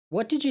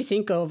 What did you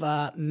think of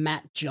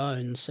Matt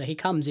Jones? So he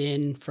comes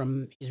in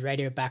from his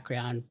radio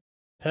background,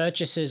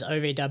 purchases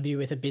OVW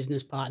with a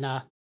business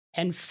partner,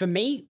 and for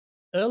me,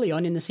 early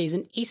on in the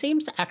season, he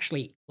seems to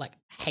actually like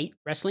hate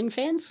wrestling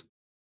fans.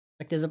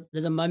 Like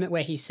there's a moment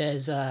where he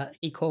says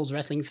he calls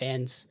wrestling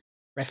fans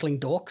wrestling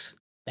dorks.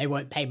 They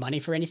won't pay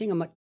money for anything. I'm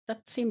like,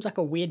 that seems like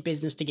a weird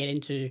business to get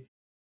into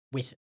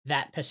with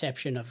that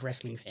perception of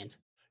wrestling fans.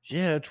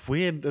 yeah, it's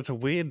weird. It's a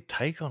weird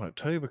take on it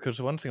too, because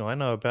the one thing I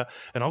know about,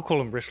 and I'll call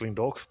them wrestling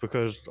dorks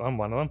because I'm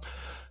one of them.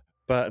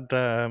 But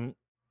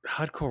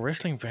hardcore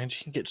wrestling fans,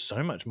 you can get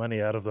so much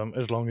money out of them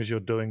as long as you're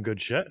doing good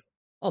shit.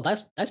 Oh, they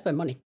spend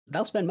money.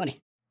 They'll spend money.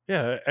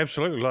 Yeah,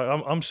 absolutely.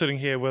 Like I'm sitting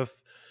here with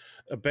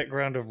a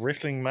background of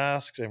wrestling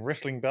masks and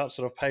wrestling belts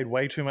that I've paid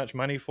way too much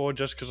money for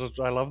just because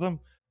I love them,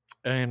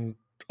 and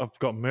I've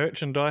got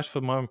merchandise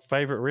for my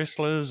favorite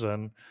wrestlers,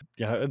 and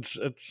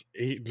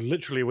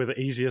literally we're the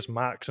easiest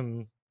marks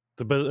in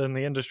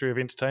the industry of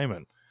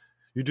entertainment.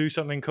 You do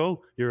something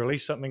cool, you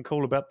release something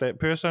cool about that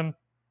person,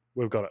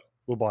 we've got it.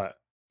 We'll buy it.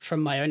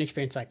 From my own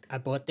experience, like I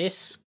bought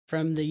this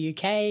from the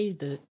UK,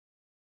 the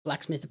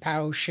Blacksmith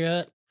Apparel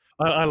shirt.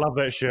 I love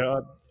that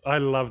shirt. I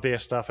love their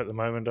stuff at the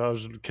moment. I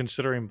was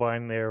considering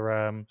buying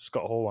their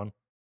Scott Hall one.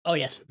 Oh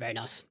yes, very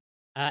nice.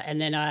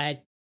 And then I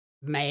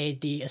made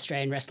the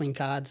Australian Wrestling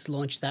Cards,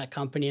 launched that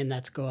company, and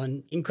that's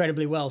gone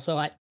incredibly well.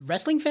 So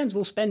wrestling fans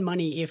will spend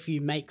money if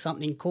you make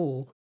something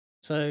cool.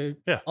 So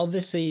Yeah.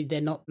 obviously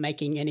they're not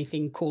making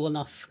anything cool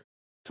enough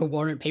to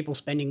warrant people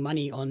spending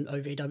money on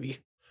OVW.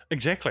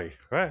 Exactly,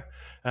 right.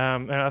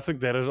 And I think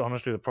that is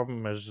honestly the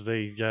problem is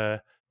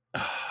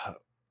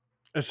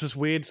it's this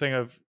weird thing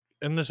of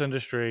in this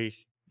industry,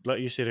 like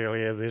you said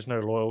earlier, there's no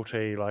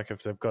loyalty, like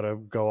if they've got to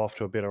go off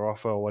to a better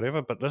offer or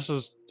whatever. But this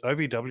is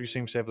OVW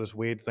seems to have this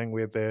weird thing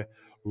where they're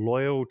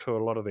loyal to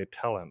a lot of their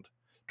talent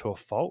to a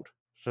fault.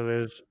 So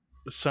there's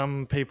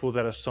some people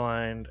that are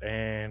signed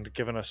and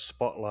given a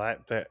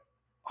spotlight that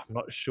I'm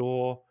not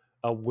sure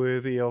are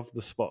worthy of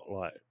the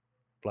spotlight.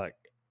 Like,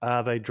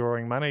 are they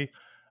drawing money?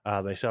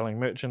 Are they selling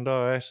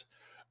merchandise?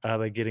 Are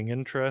they getting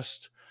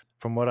interest?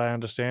 From what I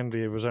understand,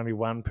 there was only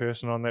one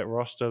person on that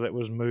roster that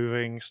was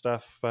moving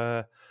stuff,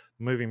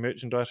 moving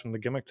merchandise from the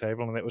gimmick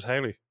table, and that was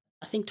Haley.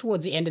 I think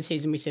towards the end of the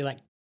season we see like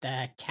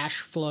the cash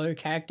flow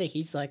character.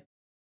 He's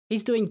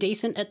doing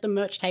decent at the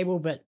merch table,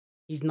 but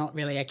he's not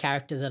really a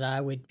character that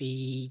I would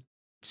be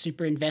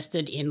super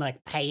invested in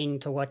like paying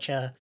to watch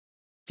a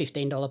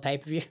 $15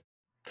 pay-per-view.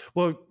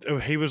 Well,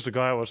 he was the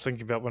guy I was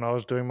thinking about when I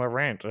was doing my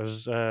rant.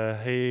 Is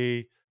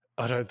I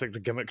don't think the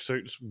gimmick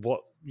suits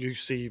what you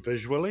see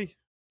visually.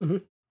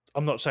 Mhm.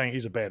 I'm not saying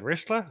he's a bad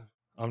wrestler.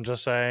 I'm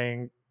just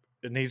saying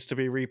it needs to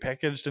be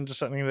repackaged into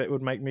something that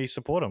would make me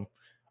support him.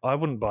 I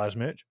wouldn't buy his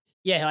merch.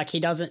 Yeah, like he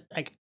doesn't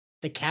like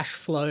the cash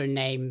flow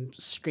name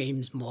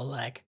screams more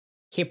like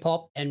hip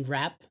hop and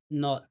rap,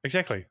 not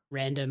Exactly.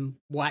 random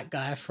white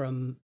guy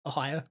from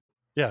Ohio.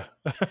 Yeah.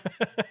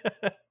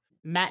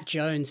 Matt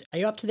Jones, are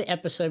you up to the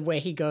episode where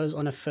he goes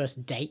on a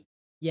first date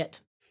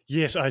yet?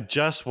 Yes, I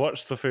just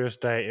watched the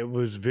first day. It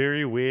was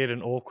very weird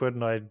and awkward,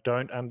 and I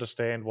don't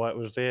understand why it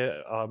was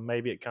there.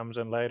 Maybe it comes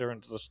in later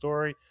into the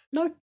story.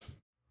 No,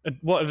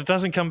 It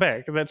doesn't come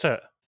back. That's it.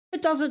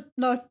 it doesn't.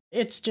 No,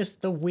 it's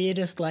just the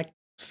weirdest like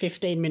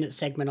 15-minute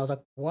segment. I was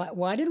like,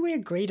 why did we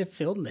agree to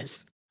film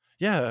this?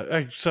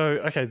 Yeah. So,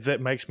 okay,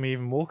 that makes me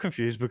even more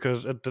confused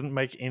because it didn't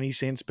make any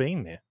sense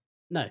being there.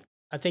 No,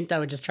 I think they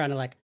were just trying to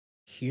like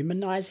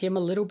humanize him a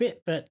little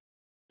bit, but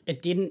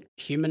it didn't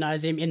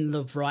humanize him in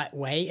the right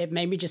way. It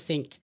made me just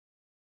think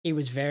he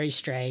was very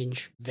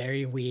strange,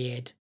 very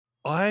weird.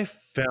 I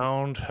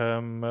found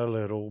him a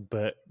little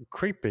bit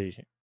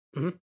creepy.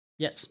 Mhm.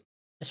 Yes.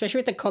 Especially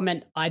with the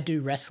comment, I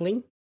do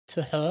wrestling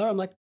to her. I'm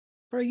like,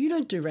 bro, you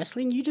don't do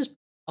wrestling. You just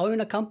own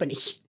a company.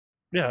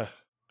 Yeah.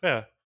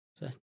 Yeah.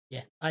 So,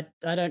 yeah, I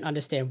don't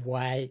understand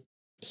why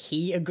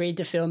he agreed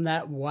to film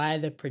that, why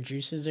the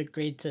producers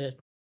agreed to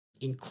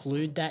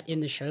include that in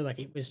the show. Like,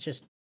 it was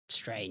just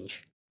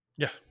strange.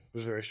 Yeah. It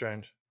was very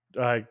strange.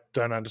 I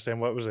don't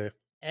understand what was there.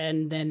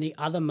 And then the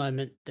other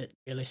moment that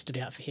really stood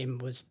out for him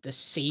was the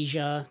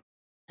seizure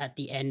at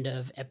the end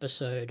of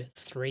episode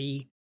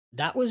 3.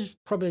 That was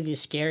probably the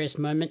scariest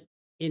moment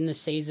in the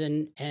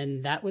season.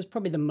 And that was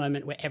probably the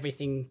moment where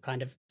everything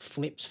kind of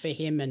flips for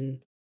him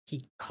and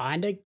he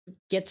kind of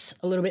gets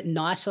a little bit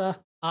nicer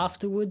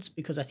afterwards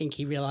because I think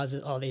he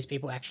realizes, oh, these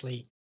people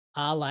actually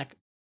are like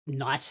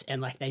nice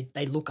and like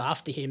they look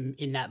after him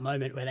in that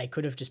moment where they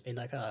could have just been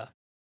like, oh,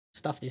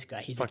 stuff this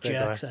guy. He's Fuck a that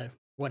guy. jerk. So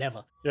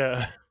whatever.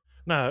 Yeah.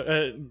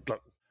 No,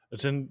 look,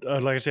 it's in.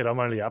 Like I said, I'm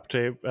only up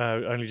to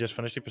only just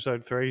finished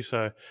episode 3,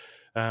 so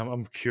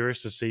I'm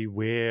curious to see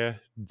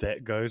where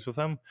that goes with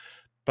him.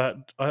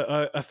 But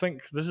I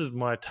think this is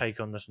my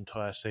take on this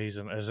entire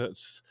season: is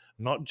it's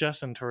not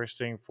just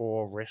interesting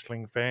for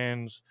wrestling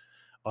fans.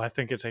 I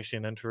think it's actually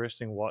an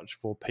interesting watch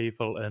for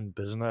people in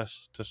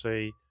business to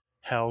see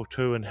how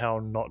to and how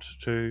not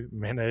to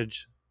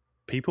manage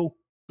people.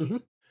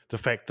 Mhm. The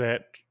fact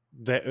that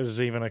that is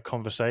even a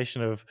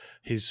conversation of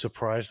he's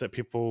surprised that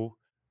people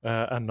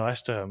are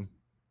nice to him.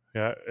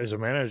 Yeah, as a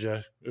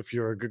manager, if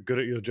you're good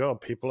at your job,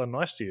 people are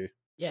nice to you.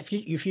 Yeah,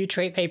 if you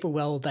treat people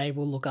well, they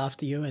will look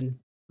after you and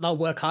they'll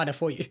work harder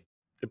for you.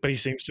 But he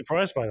seems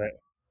surprised by that.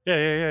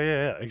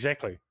 Yeah,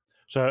 exactly.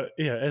 So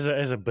yeah,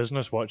 as a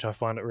business watch, I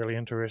find it really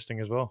interesting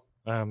as well.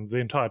 The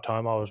entire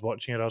time I was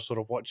watching it, I was sort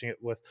of watching it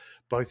with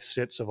both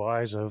sets of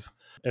eyes of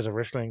as a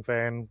wrestling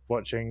fan,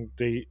 watching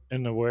the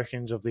inner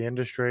workings of the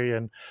industry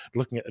and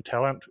looking at the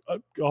talent. I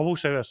will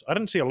say this: I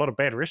didn't see a lot of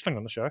bad wrestling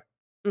on the show.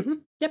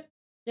 Yep.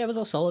 Yeah, it was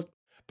all solid.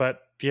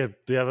 But yeah,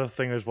 the other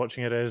thing is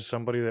watching it as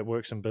somebody that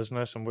works in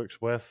business and works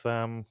with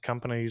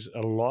companies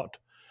a lot,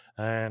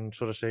 and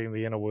sort of seeing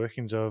the inner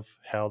workings of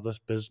how this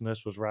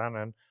business was run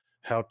and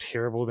how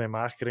terrible their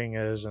marketing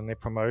is and their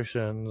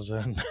promotions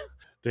and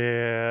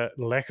their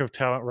lack of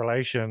talent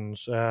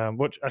relations,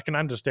 which I can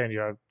understand. You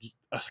know,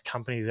 a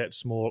company that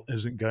small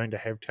isn't going to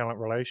have talent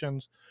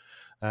relations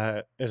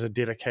as a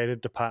dedicated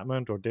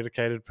department or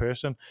dedicated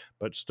person,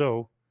 but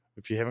still,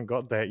 if you haven't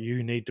got that,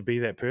 you need to be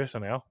that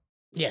person now.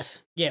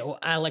 Yes. Yeah, or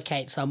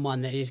allocate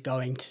someone that is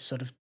going to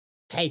sort of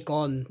take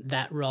on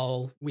that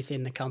role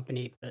within the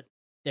company, but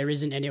there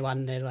isn't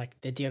anyone there like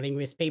they're dealing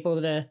with people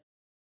that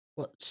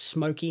are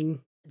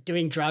smoking,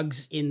 doing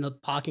drugs in the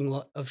parking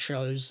lot of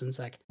shows and it's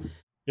like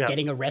Yeah.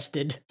 getting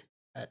arrested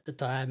at the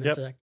time. It's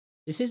Yep. like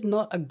this is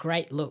not a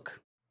great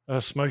look.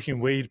 Smoking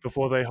weed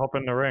before they hop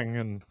in the ring.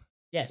 And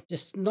Yeah,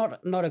 just not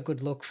a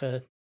good look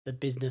for the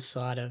business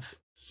side of.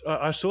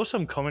 I saw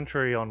some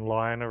commentary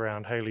online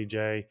around Haley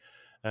J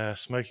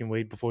smoking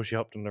weed before she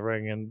hopped in the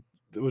ring, and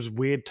it was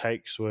weird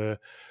takes were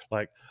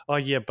like, oh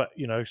yeah, but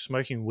you know,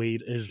 smoking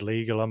weed is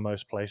legal in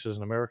most places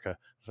in America.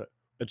 So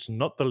it's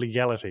not the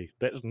legality.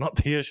 That's not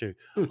the issue.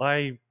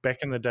 Mm, Back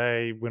in the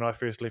day when I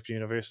first left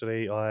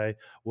university, I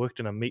worked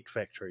in a meat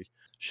factory.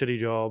 Shitty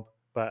job,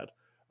 but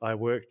I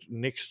worked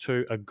next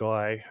to a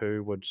guy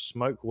who would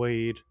smoke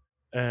weed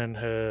in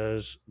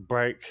his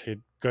break.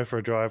 He'd go for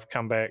a drive,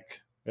 come back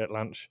at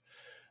lunch,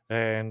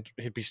 and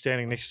he'd be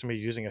standing next to me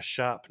using a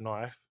sharp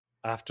knife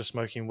after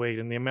smoking weed.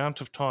 And the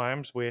amount of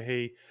times where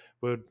he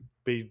would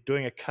be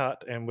doing a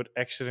cut and would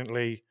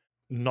accidentally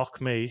knock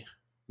me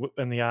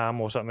in the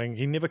arm or something.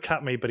 He never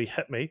cut me, but he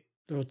hit me.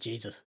 oh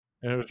Jesus.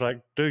 And it was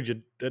like,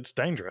 dude, it's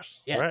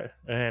dangerous, Yeah. right?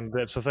 And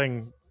that's the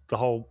thing. The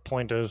whole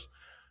point is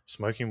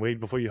smoking weed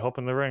before you hop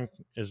in the ring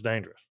is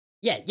dangerous.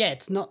 Yeah, yeah,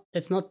 it's not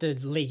the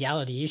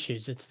legality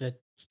issues. It's that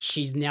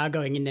she's now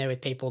going in there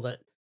with people that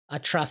are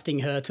trusting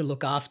her to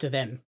look after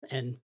them,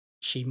 and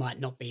she might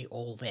not be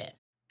all there.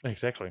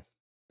 Exactly.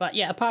 But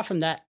yeah, apart from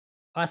that,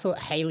 I thought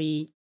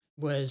Haley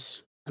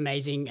was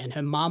amazing, and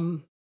her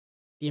mum,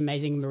 the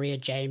amazing Maria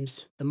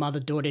James, the mother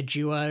daughter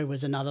duo,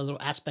 was another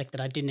little aspect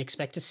that I didn't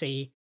expect to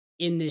see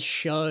in this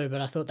show,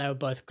 but I thought they were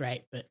both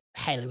great. But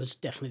Haley was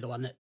definitely the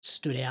one that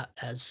stood out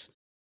as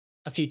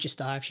a future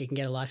star if she can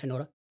get her life in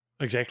order.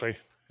 Exactly,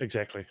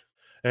 exactly.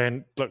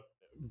 And look,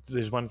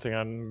 there's one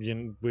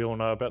thing we all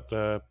know about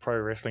the pro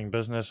wrestling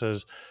business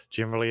is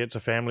generally it's a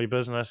family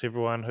business.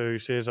 Everyone who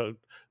says I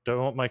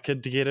don't want my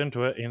kid to get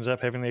into it ends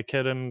up having their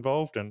kid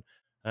involved, and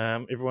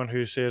everyone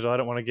who says I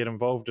don't want to get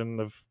involved in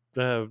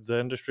the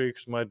industry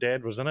because my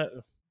dad was in it,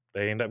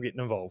 they end up getting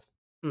involved.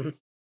 Mhm.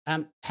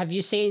 Have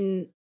you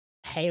seen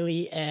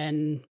Haley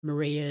and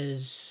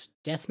Maria's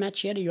death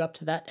match yet? Are you up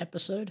to that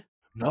episode?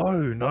 No,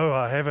 no,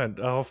 I haven't.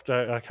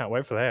 I can't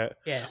wait for that.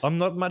 Yes. I'm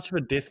not much of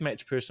a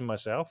deathmatch person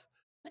myself.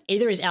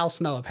 Either is Al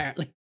Snow,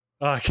 apparently.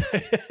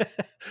 Okay.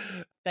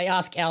 They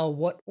ask Al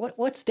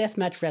what's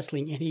deathmatch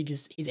wrestling, and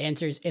his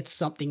answer is it's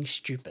something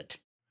stupid.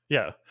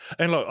 Yeah,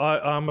 and look,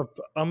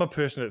 I'm a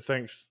person that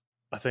thinks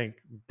I think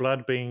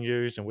blood being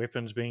used and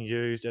weapons being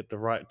used at the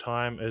right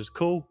time is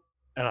cool,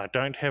 and I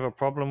don't have a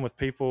problem with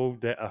people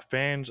that are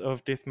fans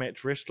of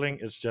deathmatch wrestling.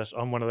 It's just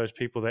I'm one of those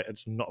people that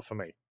it's not for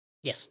me.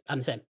 Yes, I'm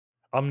the same.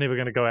 I'm never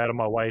going to go out of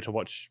my way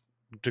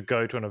to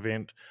go to an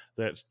event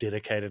that's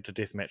dedicated to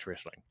deathmatch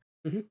wrestling.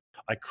 Mhm.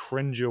 I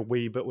cringe a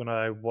wee bit when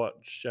I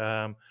watch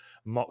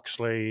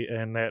Moxley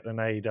and that in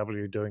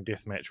AEW doing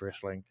deathmatch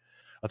wrestling.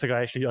 I think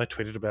I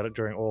tweeted about it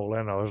during All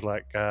In. I was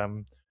like,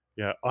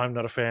 yeah, I'm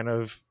not a fan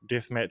of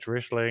deathmatch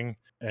wrestling,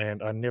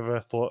 and I never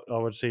thought I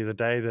would see the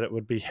day that it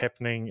would be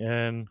happening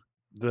in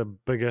the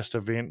biggest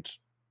event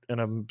in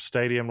a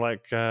stadium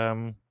like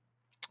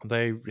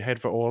they had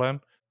for All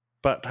In.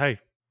 But hey,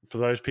 for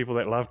those people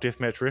that love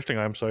deathmatch wrestling,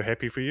 I'm so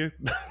happy for you.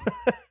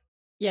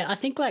 Yeah, I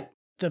think like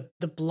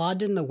the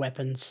blood and the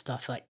weapons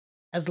stuff, like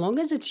as long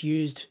as it's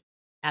used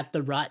at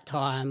the right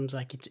times,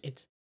 like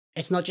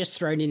it's not just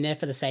thrown in there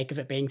for the sake of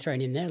it being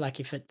thrown in there. Like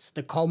if it's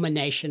the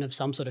culmination of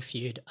some sort of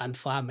feud, I'm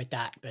fine with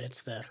that. But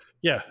it's the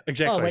Yeah, oh, we're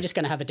exactly. just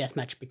gonna have a death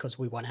match because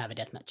we want to have a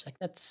death match. Like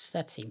that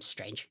seems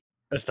strange.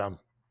 It's dumb.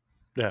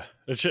 Yeah,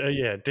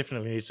 yeah, it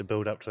definitely needs to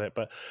build up to that.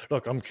 But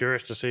look, I'm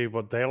curious to see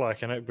what they're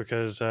like in it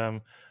because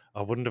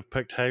I wouldn't have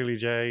picked Haley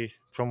J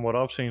from what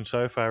I've seen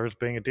so far as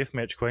being a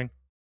deathmatch queen.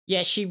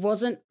 Yeah, she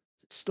wasn't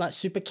like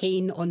super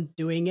keen on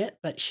doing it,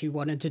 but she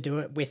wanted to do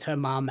it with her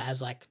mum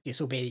as like this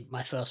will be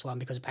my first one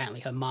because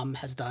apparently her mum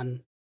has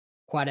done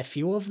quite a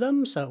few of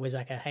them. So it was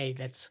like a hey,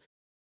 let's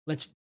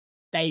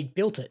they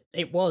built it.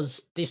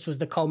 This was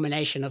the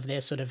culmination of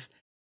their sort of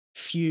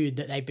feud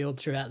that they build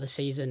throughout the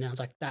season. And I was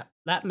like,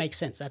 that makes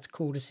sense. That's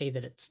cool to see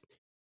that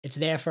it's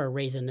there for a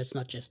reason. It's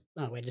not just,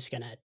 oh, we're just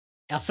gonna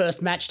our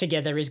first match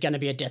together is gonna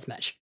be a death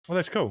match. Well,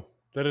 that's cool.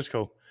 That is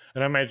cool.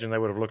 And I imagine they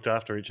would have looked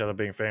after each other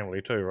being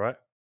family too, right?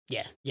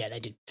 Yeah, yeah, they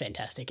did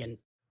fantastic. And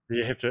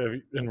You have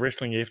to in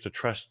wrestling. You have to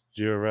trust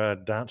your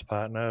dance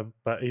partner,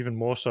 but even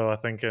more so, I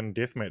think, in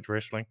deathmatch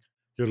wrestling,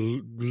 you're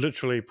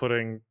literally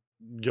putting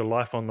your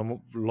life on the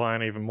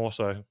line even more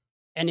so.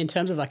 and in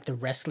terms of like the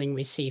wrestling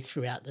we see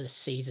throughout the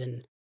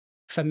season,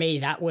 for me,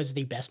 that was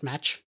the best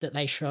match that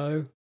they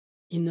show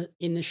in the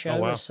Oh show.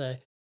 wow! So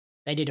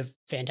they did a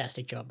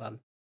fantastic job.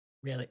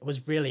 Really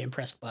was really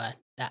impressed by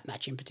that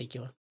match in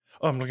particular.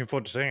 Oh, I'm looking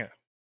forward to seeing it.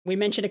 We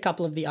mentioned a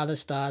couple of the other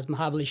stars,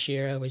 Mahabali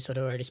Shira. We sort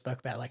of already spoke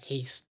about like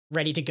he's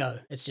ready to go.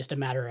 It's just a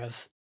matter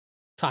of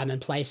time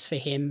and place for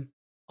him.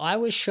 I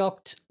was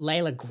shocked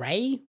Layla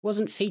Gray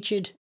wasn't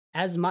featured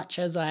as much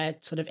as I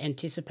had sort of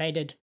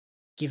anticipated,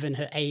 given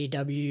her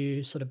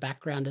AEW sort of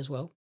background as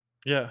well.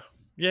 Yeah.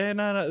 Yeah,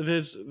 no, no.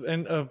 There's,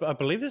 and I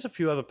believe there's a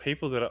few other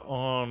people that are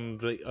on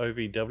the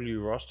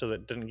OVW roster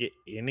that didn't get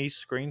any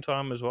screen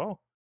time as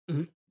well.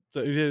 Mhm.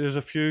 So yeah, there's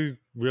a few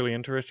really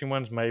interesting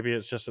ones. Maybe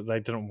it's just that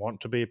they didn't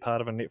want to be a part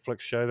of a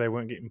Netflix show they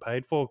weren't getting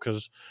paid for.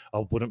 Because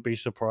I wouldn't be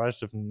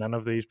surprised if none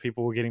of these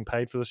people were getting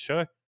paid for the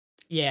show.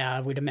 Yeah, I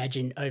would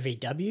imagine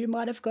OVW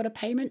might have got a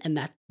payment, and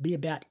that'd be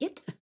about it.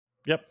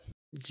 Yep.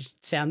 It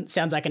just sounds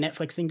like a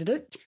Netflix thing to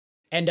do,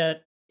 and a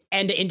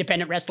and an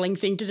independent wrestling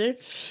thing to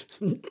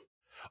do.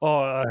 Oh,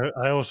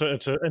 I also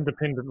it's an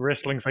independent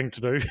wrestling thing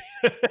to do.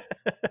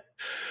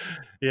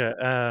 Yeah,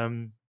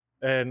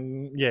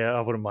 and yeah,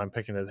 I wouldn't mind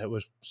picking it. That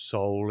was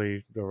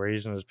solely the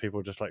reason is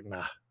people just like,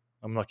 nah,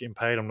 I'm not getting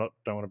paid. I'm not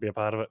don't want to be a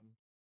part of it.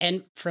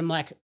 And from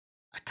like,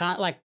 I can't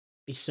like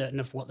be certain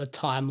of what the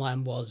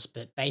timeline was,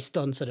 but based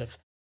on sort of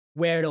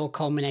where it all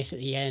culminates at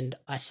the end,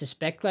 I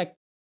suspect like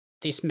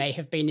this may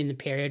have been in the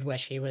period where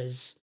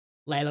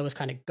Layla was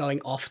kind of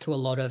going off to a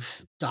lot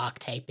of dark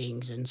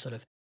tapings and sort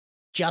of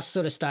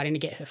starting to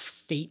get her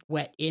feet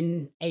wet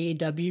in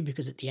AEW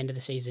because at the end of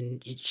the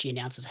season, she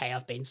announces, hey,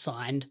 I've been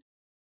signed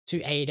to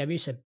AEW.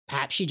 So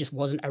perhaps she just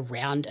wasn't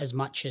around as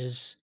much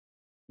as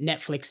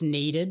Netflix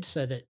needed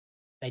so that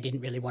they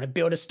didn't really want to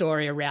build a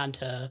story around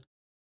her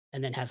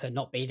and then have her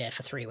not be there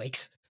for 3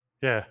 weeks.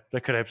 Yeah,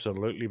 that could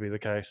absolutely be the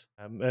case,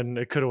 and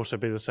it could also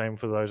be the same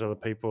for those other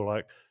people.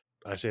 Like,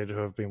 I said who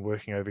have been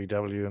working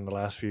OVW in the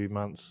last few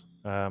months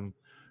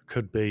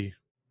could be,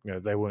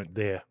 they weren't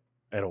there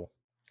at all.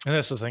 And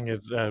that's the thing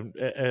is,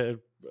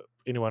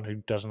 anyone who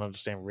doesn't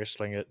understand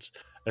wrestling,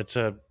 it's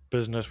a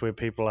business where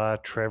people are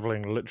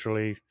traveling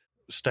literally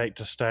state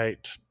to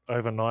state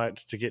overnight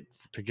to get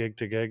to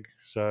gig.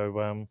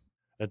 So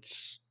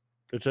it's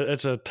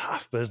a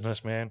tough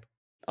business, man.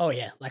 Oh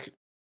yeah, like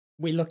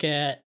we look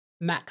at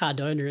Matt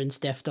Cardona and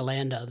Steph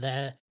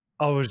Delander.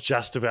 I was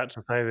just about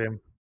to say them.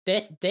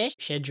 Their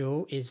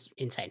schedule is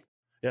insane.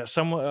 Yeah,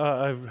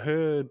 I've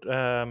heard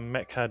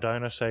Matt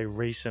Cardona say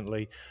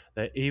recently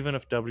that even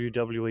if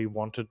WWE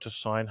wanted to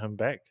sign him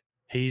back,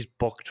 he's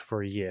booked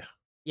for a year.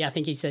 Yeah, I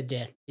think he said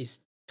his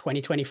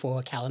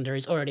 2024 calendar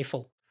is already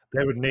full.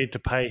 They would need to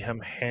pay him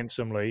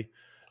handsomely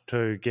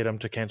to get him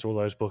to cancel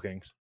those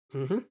bookings.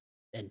 Mm-hmm.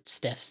 And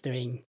Steph's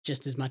doing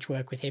just as much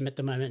work with him at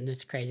the moment, and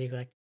it's crazy.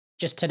 Like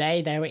just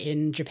today, they were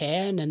in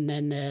Japan, and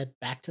then they're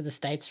back to the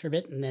States for a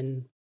bit, and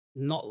then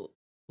not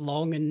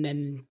long, and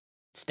then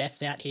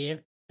Steph's out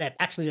here.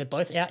 They're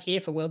both out here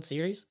for World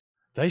Series.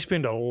 They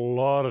spend a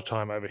lot of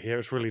time over here.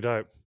 It's really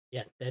dope.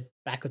 Yeah, they're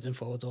backwards and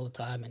forwards all the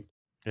time, and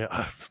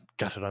Yeah,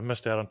 gutted. I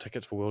missed out on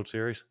tickets for World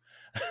Series.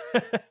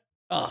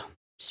 oh,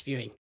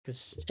 spewing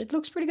because it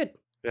looks pretty good.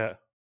 Yeah.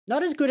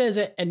 Not as good as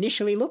it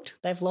initially looked.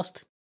 They've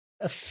lost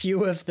a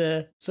few of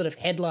the sort of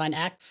headline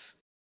acts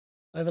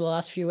over the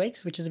last few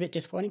weeks, which is a bit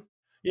disappointing.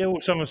 Yeah,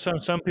 well,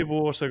 some people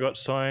also got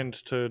signed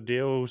to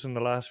deals in the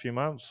last few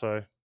months.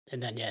 So,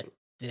 And then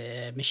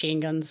the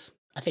Machine Guns.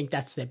 I think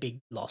that's their big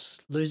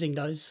loss. Losing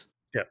those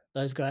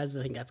guys,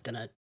 I think that's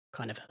gonna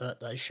kind of hurt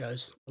those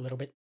shows a little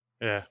bit.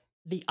 yeah.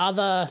 The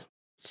other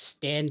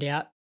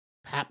standout,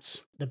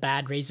 perhaps the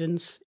bad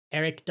reasons,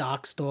 Eric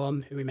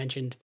Darkstorm, who we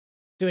mentioned,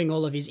 doing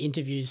all of his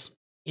interviews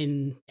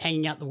in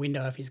hanging out the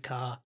window of his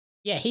car.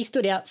 Yeah, he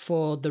stood out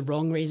for the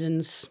wrong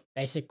reasons,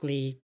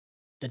 basically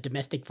the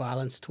domestic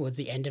violence towards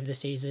the end of the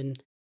season.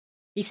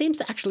 He seems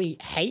to actually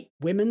hate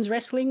women's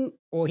wrestling,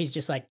 or he's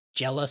just like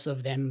jealous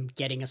of them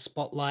getting a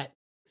spotlight,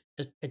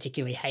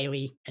 particularly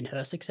Haley and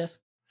her success.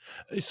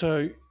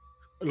 So,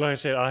 like I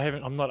said,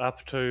 I'm not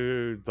up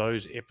to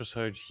those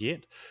episodes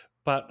yet,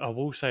 but I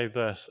will say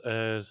this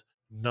is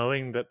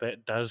knowing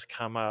that does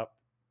come up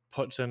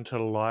puts into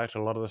light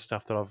a lot of the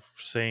stuff that I've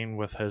seen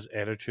with his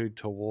attitude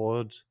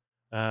towards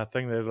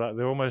thing.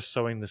 They're almost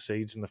sowing the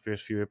seeds in the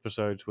first few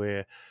episodes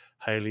where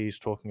Haley's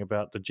talking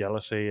about the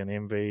jealousy and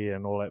envy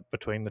and all that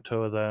between the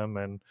two of them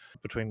and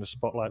between the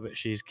spotlight that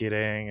she's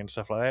getting and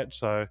stuff like that.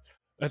 So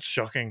it's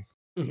shocking.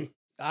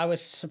 I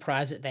was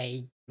surprised that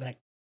they like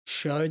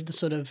showed the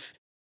sort of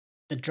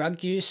the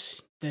drug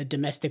use, the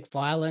domestic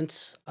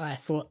violence. I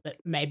thought that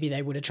maybe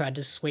they would have tried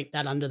to sweep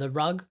that under the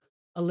rug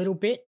a little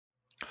bit.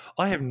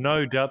 I have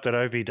no doubt that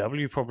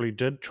OVW probably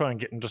did try and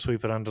get them to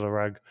sweep it under the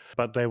rug,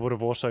 but they would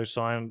have also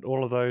signed,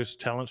 all of those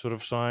talents would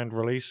have signed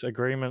release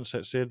agreements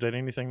that said that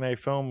anything they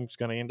film is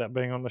going to end up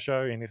being on the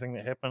show, anything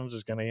that happens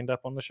is going to end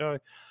up on the show.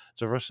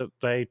 It's a risk that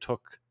they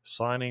took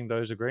signing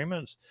those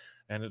agreements,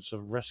 and it's a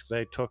risk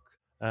they took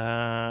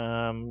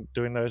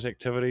doing those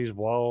activities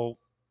while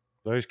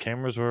those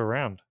cameras were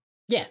around.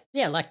 Yeah,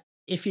 like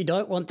if you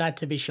don't want that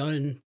to be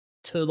shown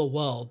to the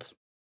world,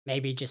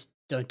 maybe just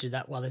don't do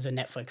that while there's a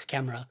Netflix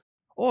camera.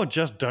 Or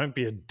just don't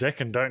be a dick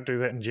and don't do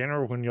that in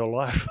general in your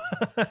life.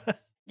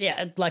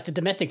 Yeah, like the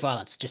domestic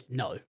violence, just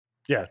no.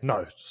 Yeah,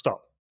 no,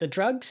 stop. The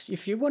drugs,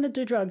 if you want to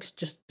do drugs,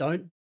 just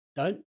don't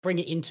bring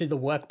it into the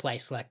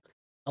workplace like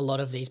a lot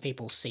of these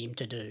people seem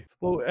to do.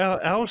 Well,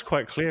 ours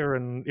quite clear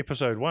in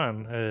episode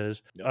 1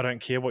 is I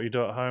don't care what you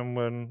do at home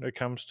when it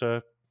comes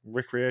to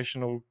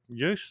recreational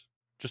use.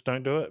 Just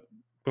don't do it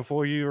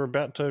before you're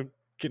about to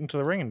get into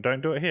the ring, and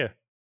don't do it here.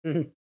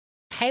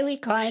 Haley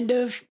kind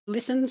of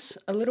listens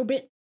a little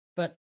bit,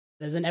 but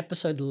there's an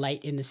episode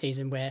late in the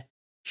season where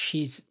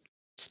she's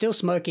still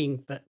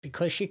smoking, but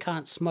because she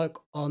can't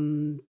smoke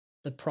on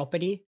the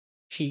property,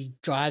 she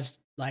drives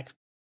like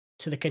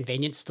to the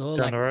convenience store,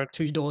 Down like the road.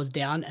 2 doors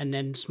down, and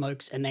then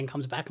smokes and then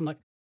comes back. I'm like,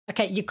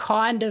 okay, you're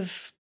kind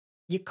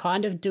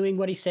of doing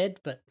what he said,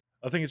 but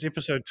I think it's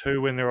episode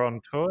 2 when they're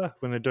on tour,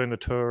 when they're doing the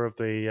tour of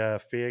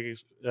the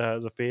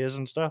fairs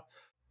and stuff.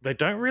 They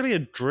don't really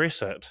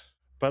address it,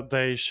 but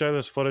they show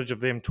this footage of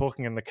them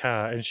talking in the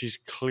car, and she's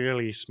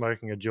clearly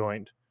smoking a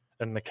joint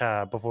in the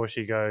car before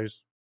she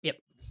goes,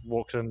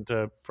 walks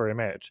into for a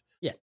match.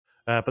 Yeah.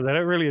 But they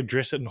don't really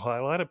address it and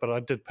highlight it. But I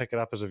did pick it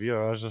up as a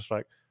viewer. I was just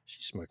like,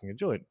 she's smoking a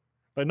joint.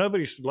 But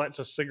nobody lights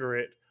a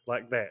cigarette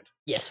like that.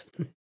 Yes.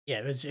 Yeah,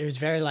 it was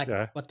very like,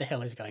 Yeah. what the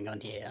hell is going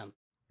on here?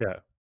 Yeah.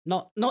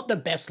 Not the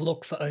best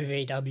look for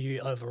OVW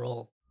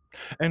overall.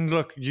 And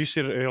look, you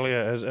said it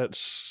earlier, it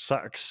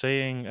sucks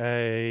seeing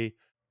a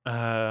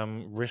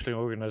wrestling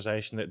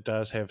organization that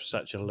does have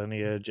such a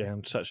lineage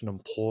and such an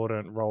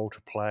important role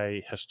to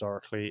play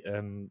historically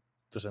in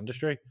this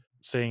industry,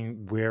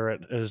 seeing where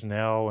it is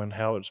now and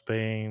how it's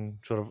being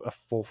sort of a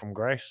fall from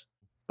grace.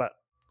 But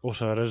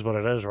also, it is what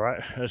it is,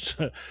 right?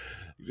 It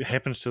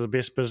happens to the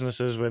best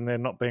businesses when they're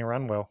not being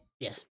run well.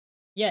 Yes.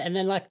 Yeah, and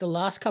then like the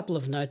last couple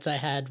of notes I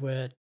had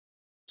were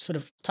sort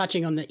of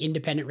touching on the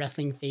independent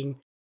wrestling thing.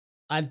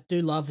 I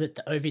do love that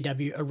the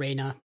OVW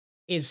arena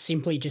is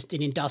simply just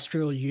an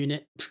industrial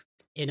unit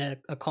in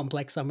a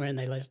complex somewhere, and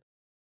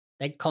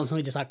they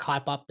constantly just like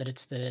hype up that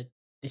it's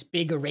this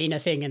big arena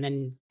thing, and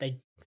then they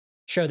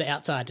show the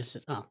outside. It's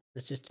just, oh,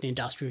 it's just an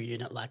industrial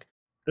unit. Like,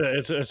 Yeah,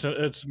 it looks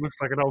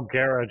like an old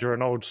garage or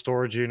an old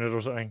storage unit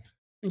or something.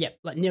 yeah,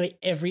 like nearly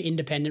every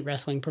independent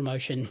wrestling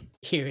promotion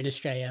here in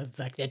Australia,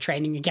 like their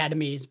training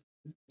academy is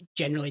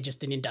generally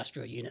just an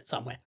industrial unit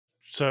somewhere.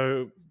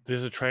 So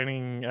there's a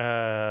training,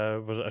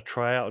 was it a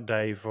tryout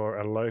day for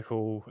a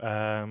local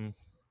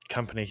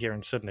company here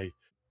in Sydney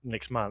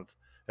next month,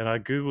 and I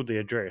googled the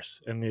address,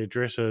 and the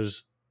address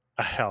is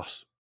a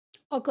house,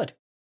 Oh, good,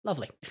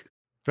 lovely.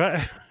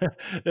 right?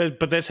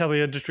 But that's how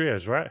the industry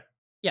is, right?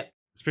 Yep.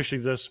 Especially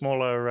the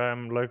smaller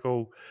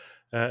local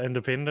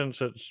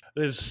independents.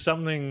 There's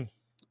something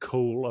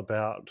cool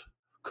about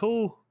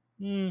cool,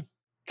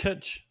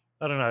 kitsch.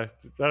 I don't know.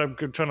 I'm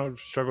trying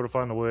to struggle to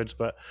find the words,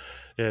 but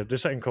yeah,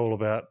 there's something cool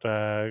about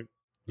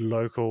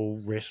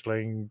local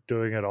wrestling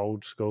doing it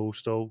old school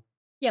still.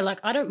 Yeah, like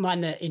I don't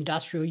mind the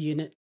industrial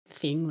unit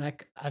thing.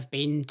 Like I've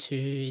been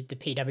to the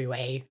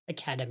PWA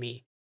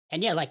Academy,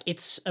 and yeah, like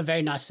it's a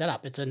very nice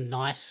setup. It's a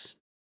nice,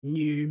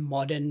 new,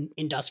 modern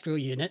industrial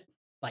unit.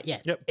 But yeah,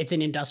 Yep, it's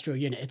an industrial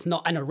unit. It's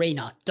not an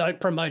arena. Don't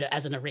promote it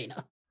as an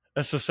arena.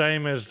 it's the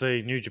same as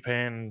the New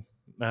Japan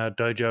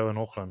dojo in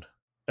Auckland.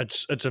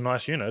 It's a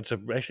nice unit. It's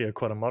actually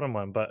quite a modern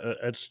one, but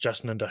it's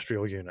just an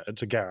industrial unit.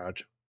 It's a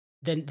garage.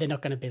 Then they're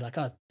not going to be like,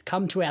 oh,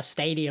 come to our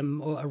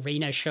stadium or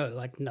arena show.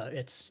 Like, no,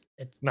 it's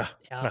Nah,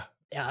 our,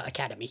 nah. our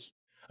academy.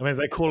 I mean,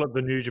 they call it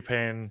the New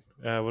Japan.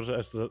 What is it?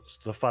 It's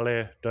the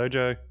Fale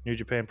Dojo, New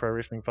Japan Pro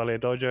Wrestling Fale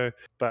Dojo,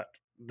 but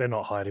they're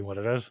not hiding what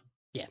it is.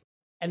 Yeah.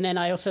 And then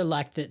I also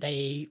like that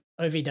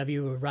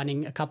OVW were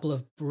running a couple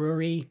of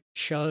brewery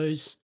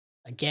shows.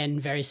 Again,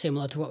 very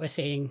similar to what we're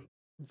seeing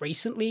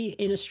recently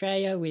in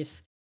Australia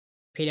with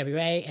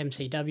PWA,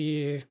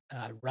 MCW,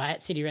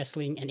 Riot City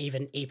Wrestling, and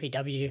even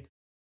EPW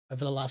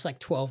over the last like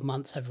 12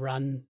 months have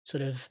run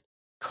sort of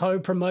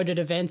co-promoted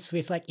events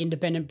with like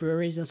independent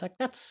breweries. And it's like,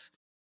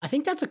 I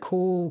think that's a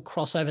cool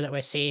crossover that we're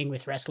seeing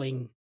with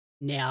wrestling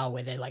now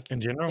where In they're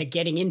general,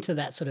 getting into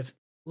that sort of,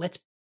 let's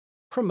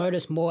promote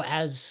us more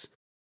as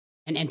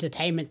an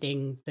entertainment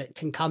thing that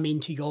can come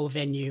into your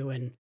venue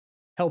and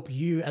help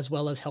you as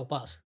well as help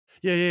us.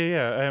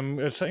 yeah.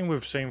 It's something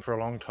we've seen for a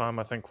long time.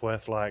 I think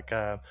with like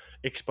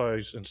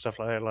expos and stuff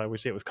like that. Like we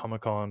see it with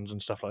Comic Cons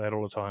and stuff like that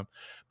all the time.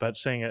 But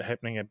seeing it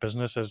happening at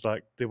businesses,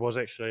 like there was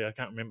actually, I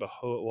can't remember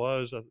who it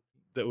was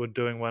that were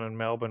doing one in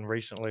Melbourne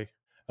recently.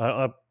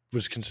 I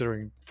was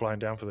considering flying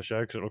down for the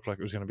show because it looked like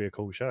it was going to be a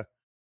cool show.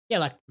 Yeah,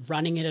 like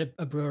running at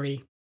a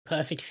brewery,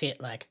 perfect fit.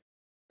 Like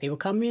people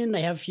come in,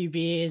 they have a few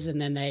beers,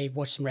 and then they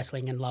watch some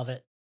wrestling and love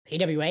it.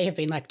 PWA have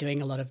been like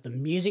doing a lot of the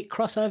music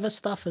crossover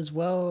stuff as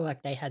well.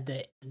 Like they had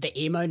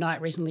the emo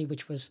night recently,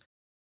 which was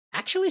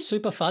actually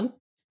super fun.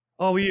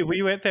 Oh, were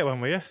you at that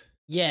one? Were you?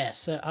 Yeah,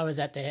 so I was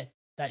at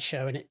that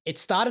show, and it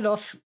started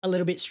off a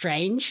little bit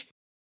strange,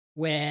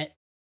 where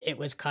it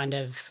was kind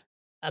of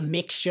a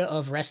mixture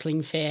of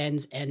wrestling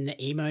fans and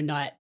the emo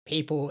night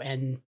people,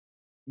 and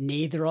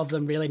neither of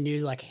them really knew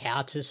like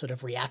how to sort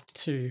of react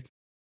to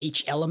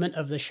each element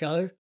of the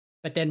show.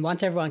 But then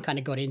once everyone kind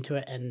of got into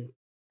it and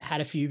had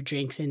a few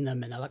drinks in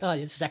them, and they're like, "Oh,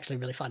 this is actually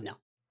really fun now."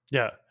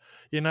 Yeah,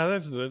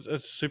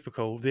 it's super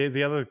cool.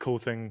 The other cool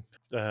thing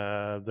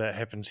that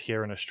happens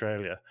here in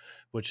Australia,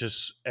 which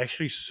is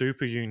actually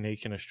super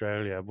unique in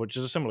Australia, which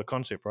is a similar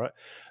concept, right?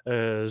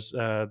 Is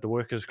the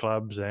workers'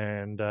 clubs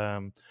and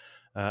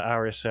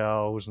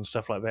RSLs and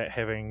stuff like that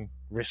having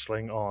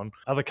wrestling on.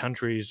 Other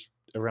countries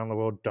around the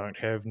world don't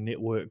have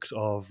networks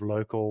of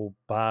local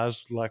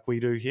bars like we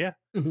do here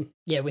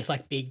Yeah, with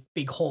like big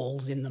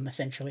halls in them,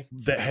 essentially.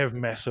 that have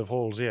massive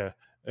halls, yeah.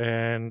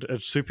 And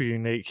it's super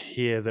unique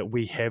here that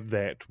we have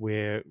that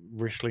where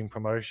wrestling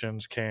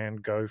promotions can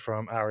go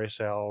from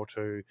RSL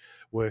to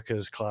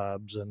workers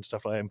clubs and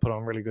stuff like that and put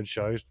on really good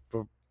shows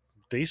for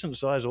decent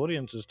sized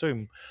audiences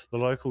too. The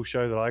local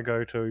show that I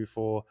go to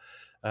for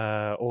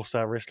All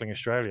Star Wrestling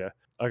Australia,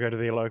 I go to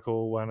their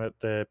local one at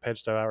the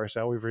Padstow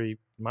RSL every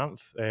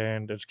month,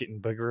 and it's getting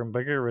bigger and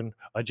bigger. And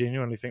I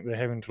genuinely think they're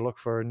having to look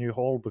for a new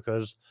hall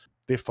because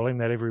they're filling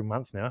that every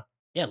month now.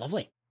 Yeah,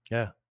 lovely.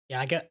 Yeah. Yeah,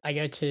 I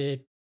go to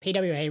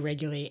PWA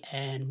regularly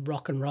and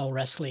Rock and Roll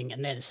Wrestling,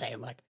 and they're the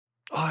same. Like,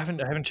 Oh, I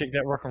haven't checked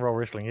out Rock and Roll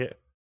Wrestling yet.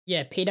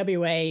 yeah,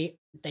 PWA,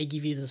 they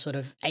give you the sort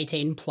of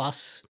 18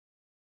 plus.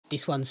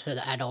 This one's for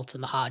the adults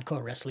and the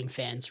hardcore wrestling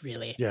fans,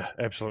 really. Yeah,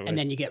 And absolutely.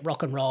 then you get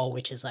Rock and Roll,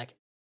 which is like,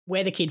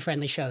 we're the kid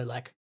friendly show.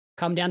 Like,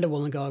 come down to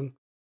Wollongong,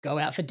 go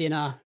out for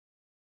dinner,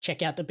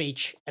 check out the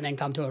beach, and then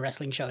come to a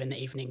wrestling show in the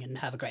evening and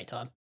have a great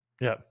time.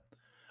 Yeah,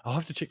 I'll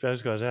have to check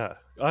those guys out.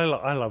 I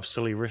love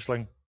silly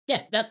wrestling.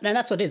 Yeah,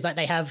 that's what it is. Like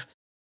they have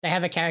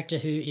a character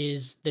who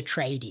is the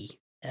tradie.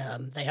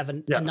 They have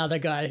Yeah, another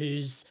guy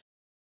who's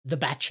the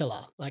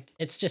bachelor. Like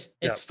yeah,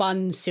 it's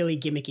fun, silly,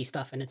 gimmicky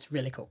stuff, and it's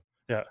really cool.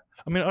 yeah.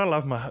 I mean, I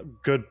love my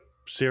good,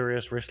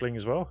 serious wrestling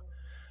as well.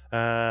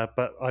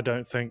 But I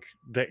don't think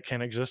that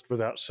can exist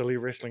without silly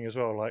wrestling as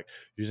well. Like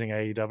using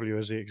AEW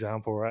as the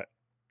example, right?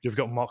 you've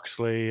got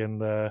Moxley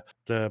and the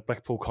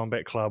Blackpool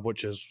Combat Club,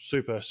 which is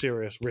super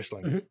serious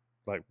wrestling. Mhm.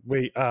 Like,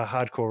 we are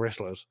hardcore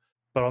wrestlers.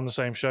 But on the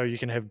same show, you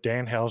can have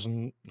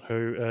Danhausen,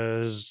 who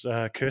is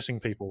cursing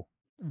people.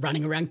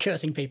 Running around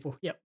cursing people.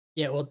 Yep.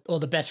 Yeah, or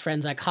the best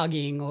friends like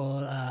hugging,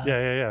 or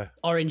Yeah.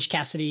 Orange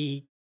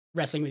Cassidy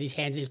wrestling with his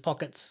hands in his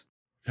pockets.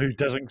 Who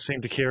doesn't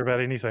seem to care about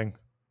anything,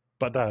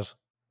 but does.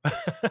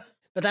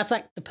 But that's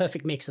like the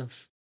perfect mix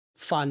of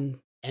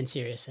fun and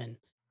serious. And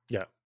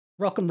Yeah.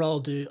 Rock and Roll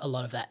do a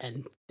lot of that.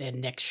 And their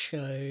next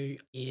show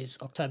is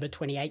October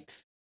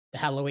 28th, the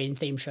Halloween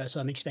theme show. So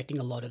I'm expecting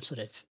a lot of sort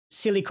of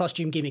silly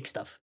costume gimmick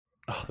stuff.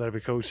 Oh, that'd be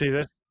cool. See,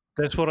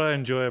 that's what I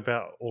enjoy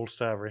about All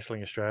Star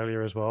Wrestling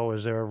Australia as well.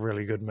 Is they're a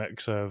really good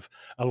mix of,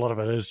 a lot of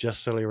it is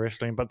just silly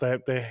wrestling, but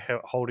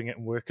they're holding it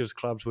in workers'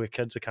 clubs where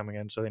kids are coming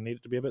in, so they need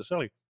it to be a bit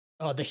silly.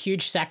 Oh, the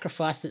huge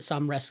sacrifice that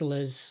some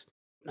wrestlers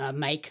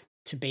make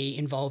to be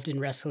involved in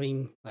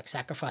wrestling, like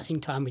sacrificing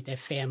time with their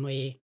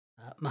family.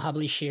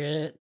 Mahabali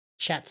Shira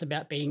chats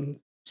about being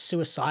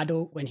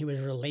suicidal when he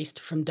was released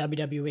from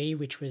WWE,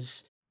 which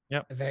was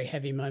Yep. a very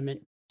heavy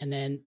moment. And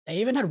then they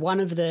even had one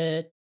of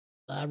the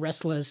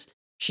wrestlers,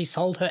 she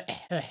sold her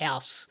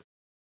house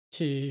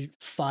to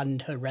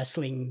fund her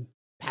wrestling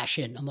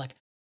passion. I'm like,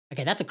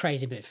 okay, that's a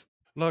crazy move.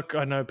 Look,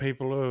 I know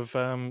people have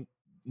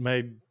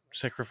made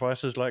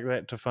sacrifices like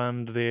that to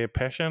fund their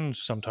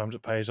passions. Sometimes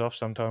it pays off,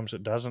 sometimes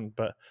it doesn't,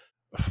 but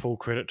full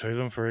credit to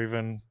them for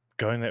even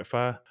going that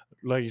far.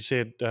 Like you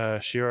said,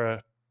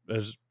 Shira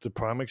is the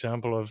prime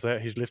example of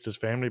that. He's left his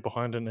family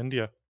behind in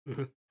India,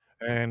 Mhm.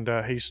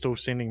 and he's still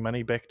sending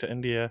money back to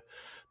India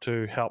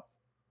to help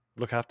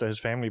look after his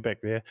family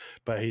back there,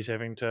 but he's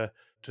having to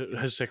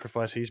his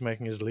sacrifice he's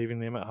making is leaving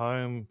them at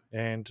home,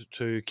 and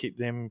to keep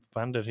them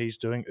funded, he's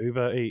doing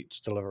Uber Eats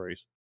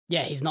deliveries.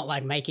 Yeah, he's not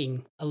like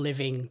making a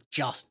living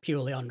just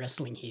purely on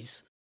wrestling.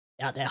 He's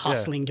out there Yeah,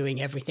 hustling, doing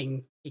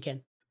everything he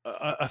can.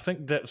 I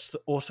think that's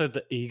also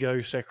the ego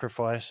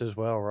sacrifice as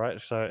well,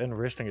 right? So in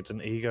wrestling, it's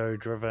an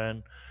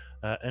ego-driven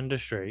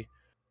industry,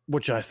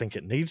 which I think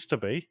it needs to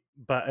be.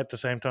 But at the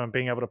same time,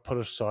 being able to put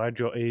aside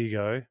your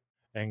ego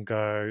and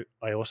go,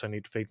 I also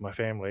need to feed my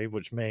family,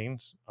 which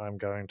means I'm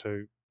going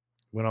to,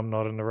 when I'm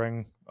not in the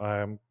ring,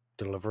 I'm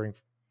delivering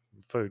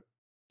food.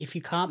 If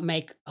you can't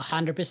make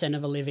 100%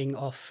 of a living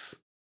off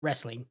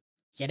wrestling,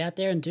 get out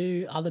there and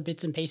do other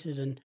bits and pieces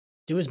and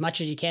do as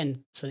much as you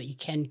can so that you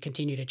can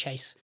continue to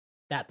chase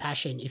that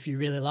passion. If you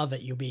really love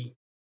it, you'll be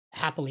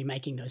happily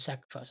making those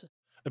sacrifices.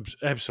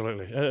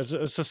 Absolutely.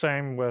 It's the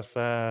same with,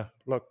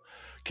 look,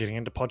 getting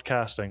into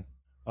podcasting.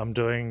 I'm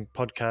doing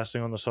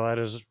podcasting on the side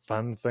as a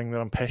fun thing that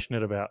I'm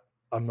passionate about.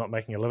 I'm not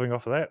making a living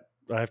off of that.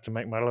 I have to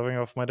make my living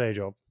off my day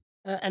job.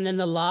 And then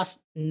the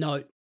last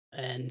note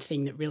and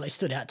thing that really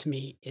stood out to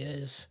me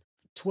is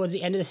towards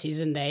the end of the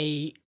season,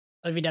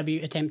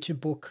 OVW attempt to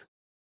book,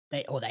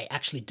 they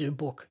actually do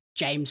book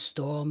James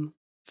Storm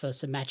for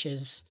some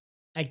matches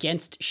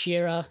against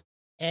Shearer,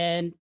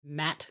 and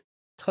Matt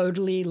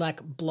totally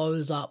like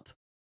blows up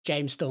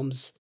James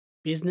Storm's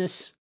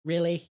business.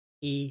 Really,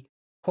 he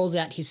calls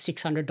out his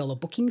 $600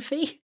 booking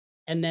fee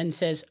and then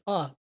says,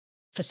 "Oh,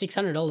 for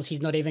 $600,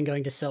 he's not even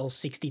going to sell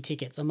 60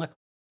 tickets." I'm like,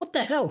 what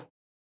the hell?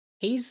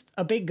 He's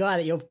a big guy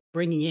that you're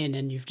bringing in,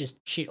 and you've just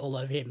shit all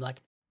over him.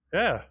 Like,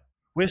 Yeah.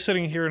 We're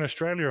sitting here in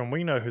Australia and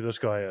we know who this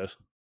guy is.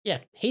 yeah,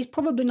 he's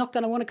probably not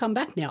going to want to come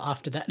back now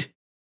after that,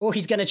 or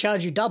he's going to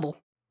charge you double.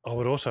 I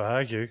would also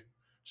argue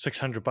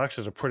 $600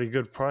 is a pretty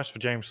good price for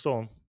James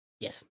Storm.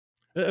 Yes,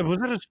 Was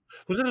that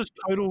his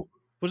total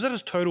was that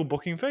his total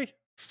booking fee?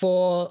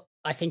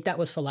 I think that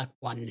was for like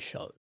one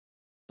show,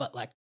 but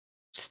like,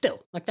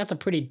 still, like that's a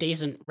pretty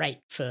decent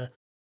rate for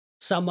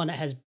someone that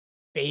has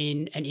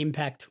been an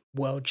Impact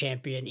World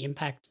Champion,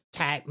 Impact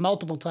Tag,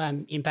 multiple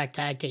time Impact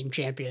Tag Team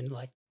Champion.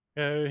 Like,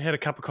 Yeah, he had a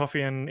cup of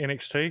coffee in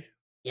NXT.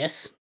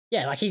 yes,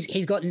 yeah, like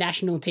he's got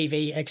national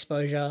TV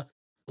exposure,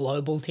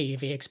 global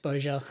TV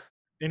exposure.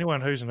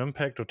 Anyone who's an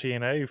Impact or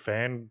TNA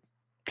fan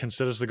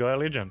considers the guy a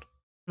legend.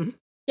 Mhm.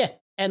 Yeah,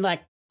 and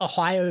like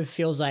Ohio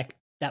feels like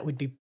that would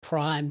be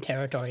prime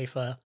territory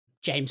for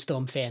James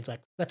Storm fans.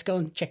 Like, let's go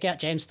and check out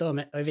James Storm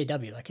at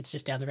OVW. Like, it's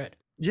just down the road.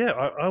 Yeah,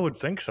 I would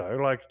think so.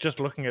 Like, just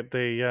looking at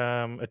the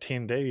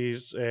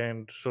attendees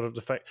and sort of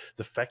the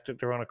fact that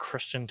they're on a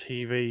Christian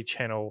TV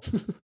channel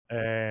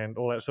and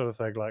all that sort of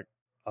thing. Like,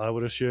 I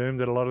would assume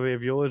that a lot of their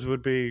viewers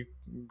would be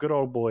good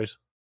old boys.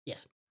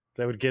 Yes.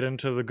 They would get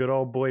into the good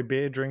old boy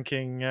beer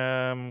drinking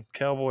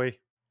cowboy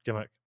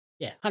gimmick.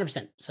 Yeah,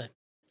 100%. So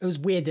it was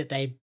weird that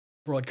they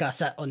broadcast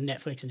that on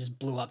Netflix and just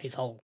blew up his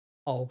whole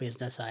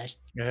business.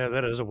 Yeah,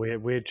 that is a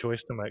weird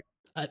choice to make,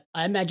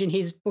 I imagine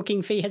his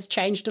booking fee has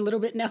changed a little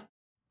bit now.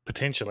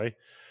 potentially.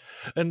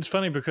 And it's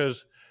funny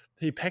because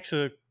he packs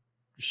a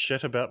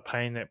shit about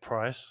paying that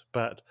price,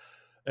 but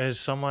as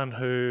someone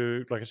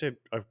who, like I said,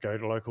 I go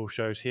to local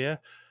shows here,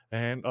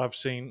 and I've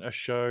seen a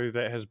show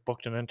that has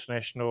booked an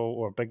international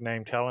or a big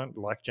name talent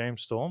like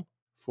James Storm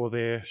for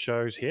their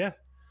shows here,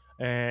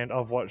 and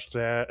I've watched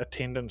their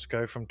attendance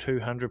go from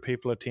 200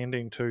 people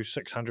attending to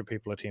 600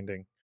 people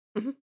attending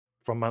Mhm.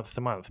 from month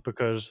to month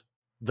because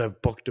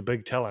they've booked a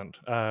big talent.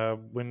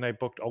 When they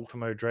booked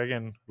Ultimo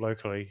Dragon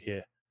locally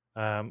here,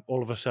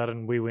 all of a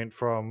sudden we went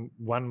from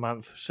 1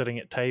 month sitting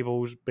at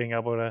tables, being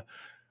able to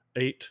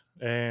eat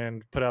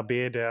and put our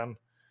beer down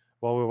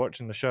while we're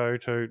watching the show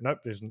to nope,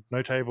 there's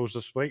no tables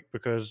this week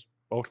because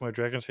Ultimo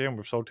Dragon's here and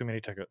we've sold too many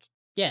tickets.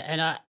 Yeah,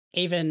 and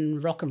even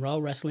Rock and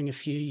Roll Wrestling a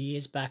few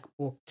years back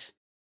booked.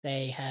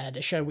 They had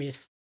a show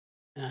with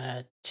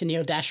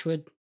Tennille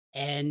Dashwood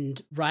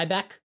and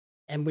Ryback,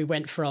 and we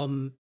went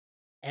from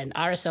an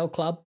RSL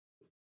club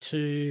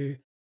to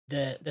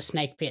the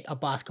Snake Pit, a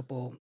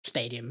basketball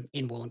stadium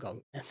in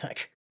Wollongong. It's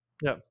like,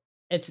 yeah,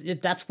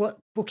 that's what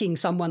booking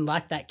someone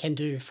like that can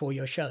do for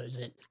your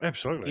shows.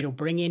 Absolutely, it'll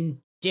bring in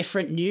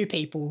different new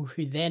people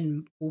who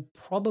then will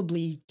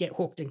probably get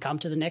hooked and come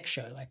to the next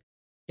show. Like,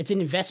 it's an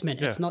investment.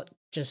 Yeah. It's not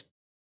just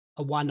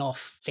a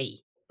one-off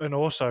fee. And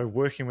also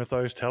working with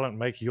those talent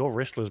make your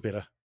wrestlers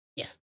better.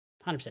 Yes,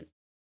 100%.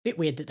 Bit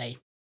weird that they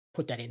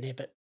put that in there,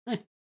 but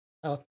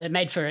it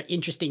made for an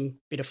interesting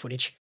bit of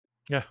footage.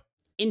 Yeah.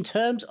 In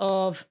terms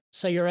of,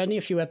 so you're only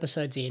a few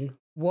episodes in,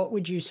 what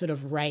would you sort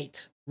of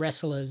rate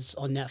Wrestlers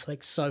on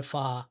Netflix so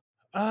far?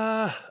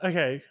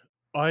 Okay.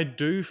 I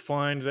do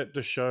find that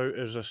the show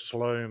is a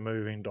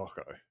slow-moving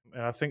doco.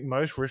 And I think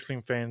most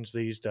wrestling fans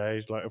these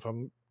days, like if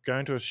I'm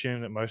going to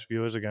assume that most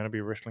viewers are going to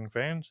be wrestling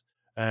fans,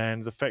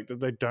 and the fact that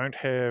they don't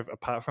have,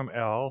 apart from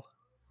Al,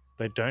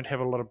 they don't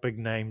have a lot of big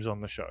names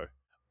on the show.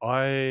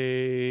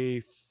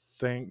 I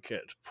think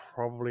it's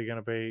probably going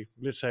to be,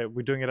 let's say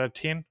we're doing it out of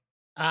 10.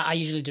 I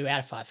usually do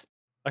out of 5.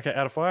 Okay,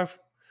 out of 5,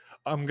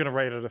 I'm going to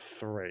rate it a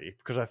 3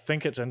 because I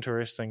think it's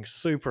interesting,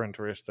 super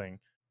interesting.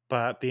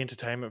 But the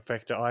entertainment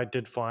factor, I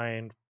did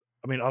find,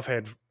 I mean, I've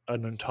had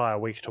an entire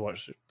week to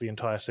watch the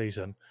entire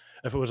season.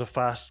 If it was a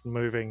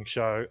fast-moving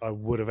show, I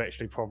would have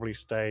actually probably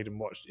stayed and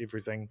watched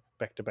everything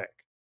back to back,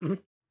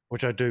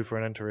 which I do for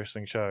an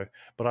interesting show.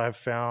 But I've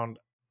found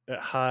it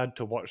hard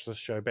to watch this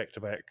show back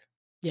to back.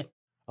 Yeah.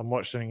 I'm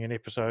watching an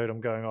episode,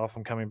 I'm going off,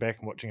 I'm coming back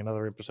and watching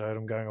another episode,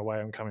 I'm going away,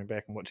 I'm coming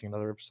back and watching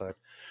another episode.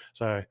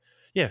 So,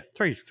 yeah,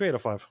 3 out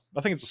of 5.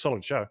 I think it's a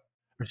solid show.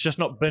 It's just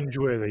not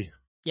binge-worthy.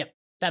 Yep,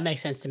 that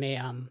makes sense to me.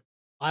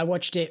 I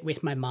watched it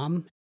with my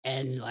mum,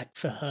 and like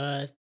for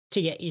her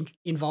to get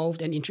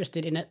involved and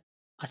interested in it,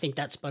 I think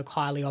that spoke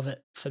highly of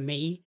it for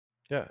me.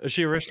 Yeah. Is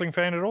she a wrestling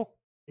fan at all?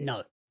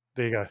 No.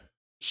 There you go.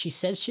 She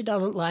says she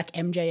doesn't like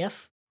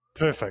MJF.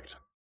 Perfect.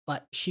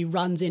 But she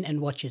runs in and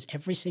watches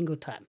every single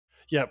time.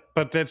 Yeah,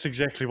 but that's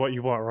exactly what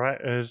you want, right?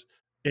 Is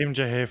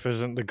MJF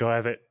isn't the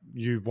guy that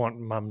you want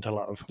mum to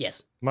love.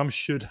 Yes. Mum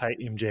should hate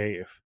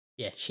MJF.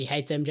 Yeah, she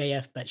hates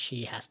MJF, but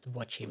she has to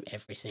watch him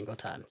every single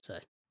time. So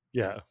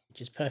yeah,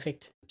 which is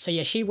perfect. So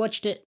yeah, she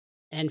watched it,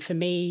 and for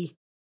me,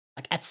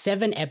 like at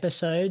 7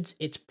 episodes,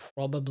 it's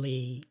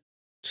probably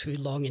too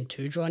long and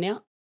too drawn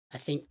out. I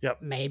think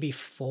maybe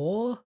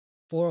 4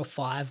 or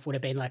 5 would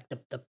have been like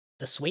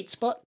the sweet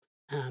spot.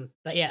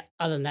 But yeah,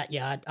 other than that,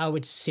 yeah, I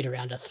would sit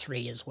around a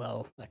 3 as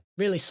well. Like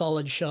really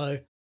solid show,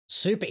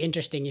 super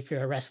interesting if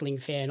you're a wrestling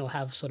fan or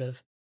have sort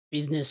of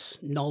business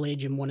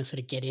knowledge and want to sort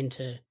of get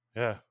into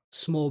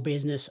small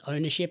business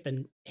ownership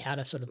and how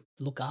to sort of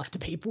look after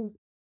people.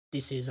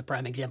 This is a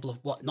prime example of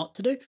what not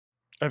to do.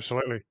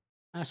 Absolutely.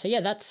 So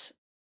yeah, that's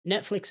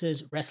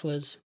Netflix's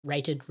Wrestlers,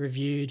 rated,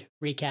 reviewed,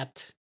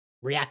 recapped,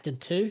 reacted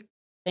to.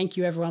 Thank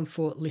you everyone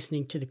for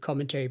listening to the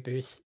commentary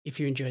booth. If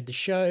you enjoyed the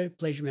show,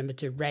 please remember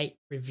to rate,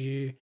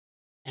 review,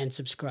 and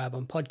subscribe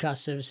on podcast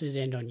services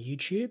and on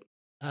YouTube.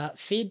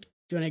 Fid,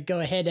 do you want to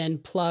go ahead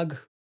and plug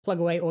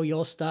away all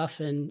your stuff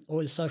and all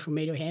the social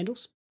media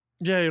handles?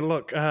 Yeah,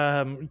 look,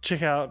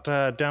 check out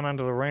Down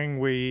Under the Ring.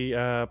 We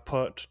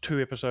put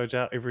 2 episodes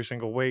out every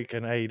single week,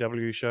 an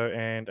AEW show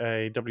and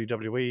a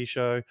WWE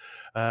show.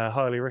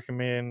 Highly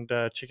recommend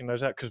checking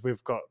those out because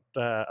we've got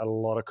a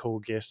lot of cool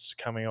guests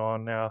coming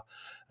on now.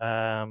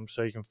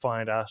 So you can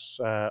find us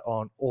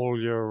on all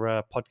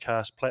your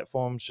podcast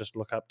platforms. Just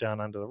look up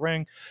Down Under the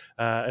Ring,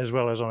 as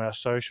well as on our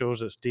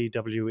socials. It's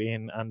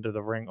DWN Under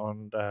the Ring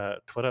on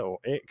Twitter or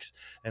X,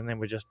 and then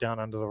we're just Down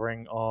Under the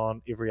Ring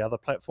on every other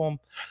platform.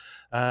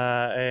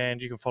 And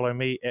you can follow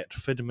me at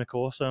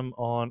FidMcAwesome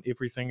on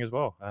everything as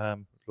well.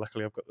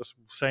 Luckily, I've got the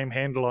same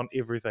handle on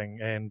everything,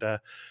 and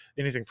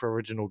anything for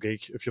Original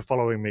Geek. If you're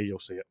following me, you'll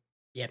see it.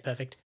 Yeah,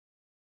 perfect.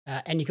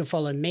 And you can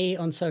follow me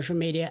on social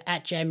media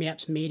at Jamie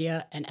Apps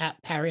Media and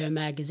at Pario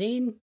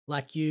Magazine.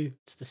 Like you,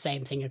 it's the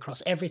same thing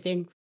across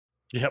everything.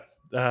 Yep.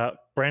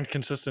 Brand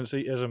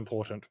consistency is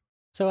important.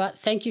 So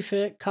thank you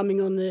for coming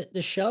on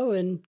the show,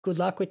 and good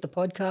luck with the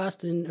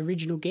podcast and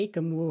Original Geek,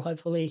 and we'll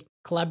hopefully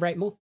collaborate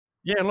more.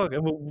 Yeah, look,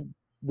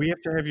 we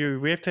have to have you.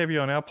 We have to have you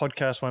on our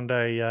podcast one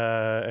day,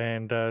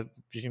 and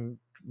you can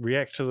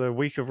react to the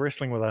week of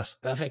wrestling with us.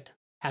 Perfect.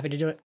 Happy to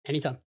do it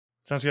anytime.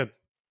 Sounds good.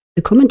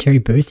 The Commentary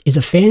Booth is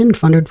a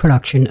fan-funded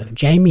production of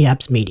Jamie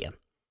Apps Media.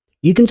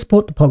 You can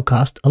support the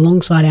podcast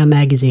alongside our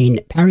magazine,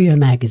 Pario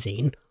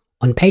Magazine,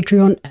 on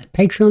Patreon at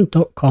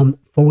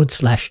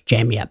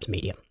patreon.com/Jamie Apps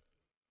Media.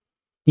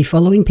 The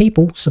following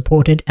people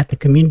supported at the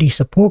community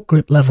support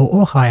group level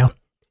or higher,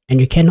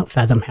 and you cannot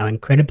fathom how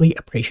incredibly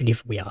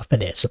appreciative we are for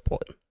their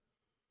support.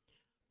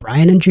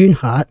 Brian and June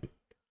Hart,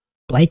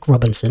 Blake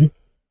Robinson,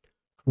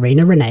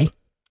 Rena Renee,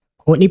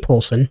 Courtney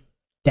Paulson,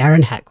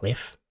 Darren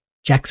Hatcliffe,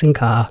 Jackson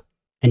Carr,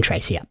 and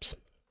Tracy Apps.